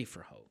story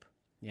for hope.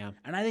 Yeah.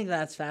 And I think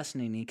that's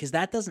fascinating, because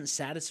that doesn't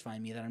satisfy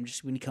me, that I'm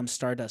just going to become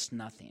stardust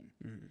nothing.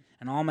 Mm.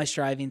 And all my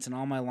strivings and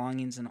all my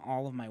longings and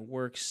all of my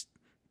works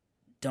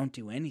don't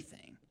do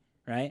anything,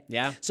 right?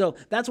 Yeah. So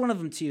that's one of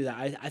them, too,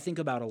 that I think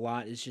about a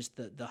lot, is just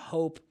the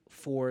hope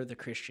for the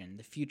Christian,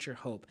 the future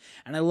hope.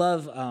 And I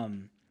love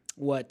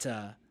what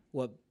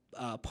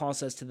Paul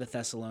says to the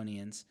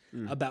Thessalonians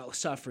about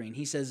suffering.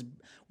 He says,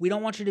 "We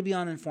don't want you to be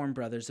uninformed,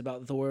 brothers,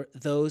 about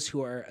those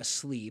who are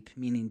asleep,"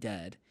 meaning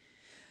dead,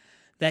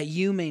 "that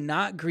you may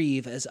not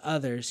grieve as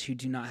others who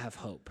do not have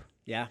hope."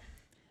 Yeah.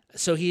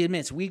 So he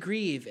admits we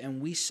grieve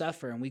and we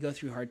suffer and we go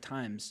through hard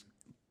times,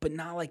 but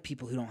not like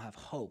people who don't have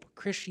hope.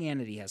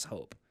 Christianity has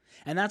hope.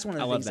 And that's one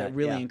of the things that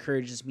really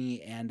encourages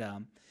me and,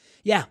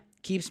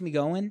 keeps me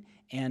going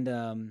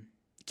and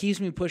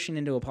keeps me pushing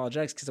into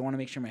apologetics because I want to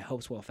make sure my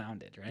hope's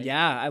well-founded, right?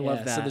 Yeah, I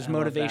love that. So there's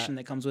motivation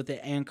that comes with it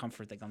and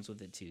comfort that comes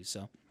with it too.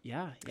 So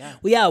yeah.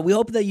 Well, we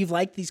hope that you've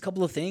liked these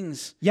couple of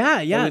things.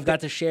 Yeah. That we've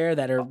got to share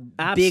that are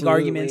big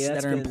arguments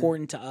that are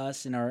important to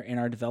us in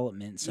our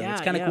development. So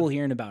it's kind of cool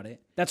hearing about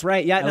it. That's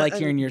right. Yeah, I like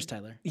hearing yours,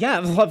 Tyler. Yeah,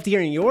 I've loved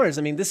hearing yours.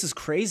 I mean, this is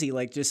crazy.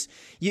 Like, just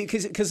you,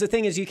 because the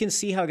thing is, you can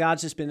see how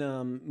God's just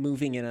been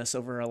moving in us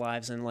over our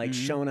lives and like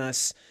shown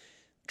us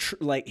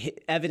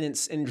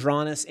evidence and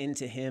drawn us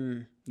into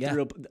Him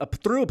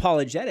through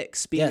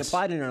apologetics being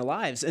applied in our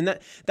lives. And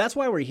that's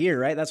why we're here,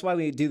 right? That's why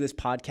we do this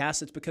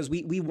podcast. It's because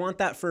we want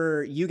that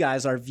for you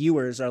guys, our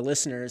viewers, our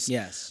listeners.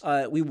 Yes.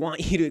 We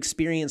want you to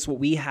experience what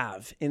we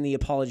have in the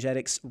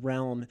apologetics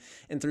realm,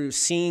 and through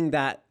seeing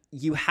that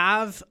you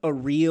have a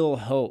real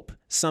hope,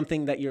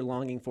 something that you're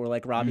longing for,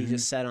 like Robbie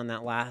just said on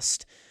that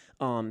last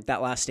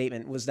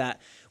statement, was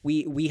that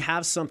we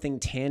have something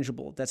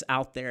tangible that's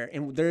out there,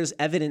 and there's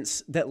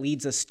evidence that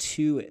leads us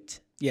to it,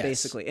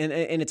 basically. And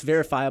it's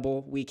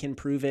verifiable. We can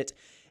prove it,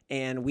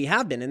 and we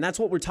have been. And that's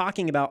what we're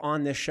talking about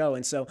on this show.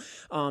 And so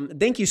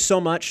thank you so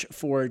much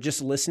for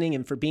just listening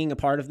and for being a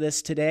part of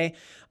this today.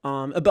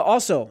 But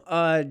also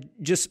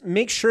just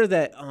make sure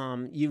that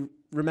you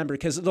remember,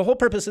 because the whole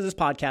purpose of this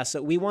podcast is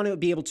that we want to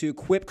be able to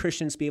equip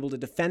Christians to be able to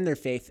defend their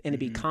faith and to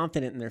be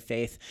confident in their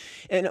faith.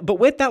 But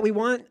with that, we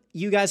want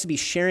you guys to be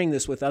sharing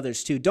this with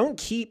others too. Don't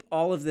keep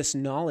all of this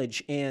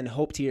knowledge and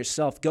hope to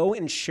yourself. Go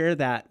and share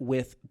that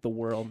with the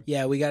world.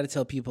 Yeah, we got to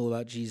tell people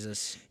about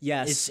Jesus.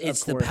 Yes,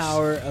 it's the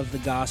power of the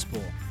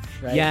gospel,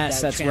 right?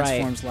 Yes, that lives.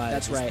 transforms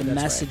That's right. It's the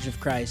message of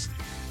Christ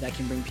that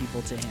can bring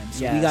people to Him.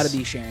 So we got to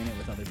be sharing it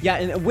with other people. Yeah,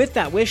 and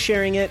with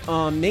sharing it,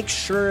 make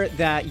sure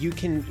that you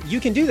can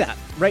do that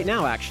right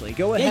now. Actually,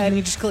 go ahead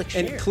and just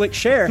click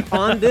share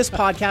on this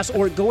podcast,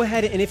 or go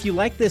ahead and if you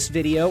like this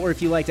video, or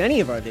if you liked any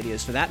of our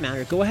videos for that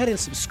matter, go ahead and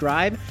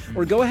subscribe,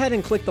 or go ahead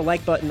and click the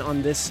like button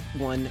on this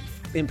one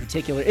in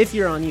particular if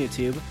you're on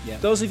YouTube.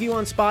 Those of you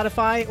on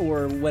Spotify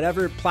or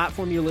whatever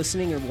platform you're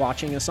listening or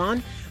watching us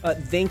on,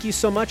 thank you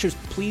so much.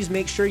 Please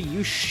make sure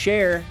you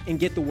share and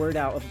get the word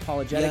out of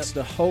apologetics,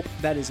 the hope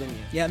that is in you.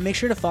 Yeah, make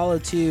sure to follow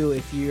too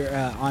if you're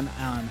on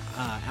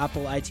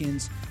Apple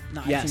iTunes.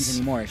 Not iTunes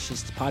anymore. It's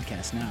just a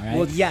podcast now, right?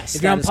 Well, yes.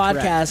 If you're on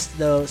podcast,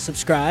 though,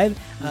 subscribe.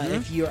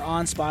 If you're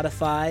on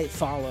Spotify,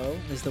 follow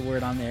is the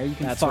word on there. You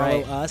can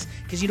follow us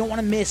because you don't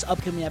want to miss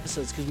upcoming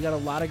episodes because we got a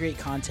lot of great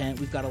content.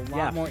 We've got a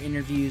lot more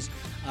interviews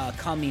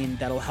coming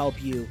that'll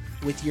help you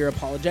with your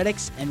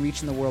apologetics and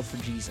reaching the world for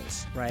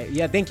Jesus. Right.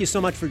 Yeah. Thank you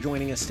so much for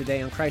joining us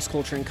today on Christ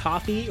Culture and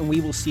Coffee, and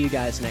we will see you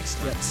guys next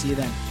time. See you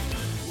then.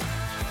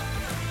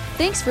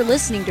 Thanks for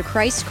listening to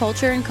Christ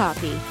Culture and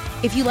Coffee.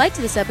 If you liked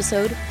this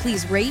episode,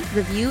 please rate,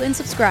 review, and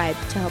subscribe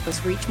to help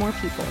us reach more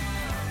people.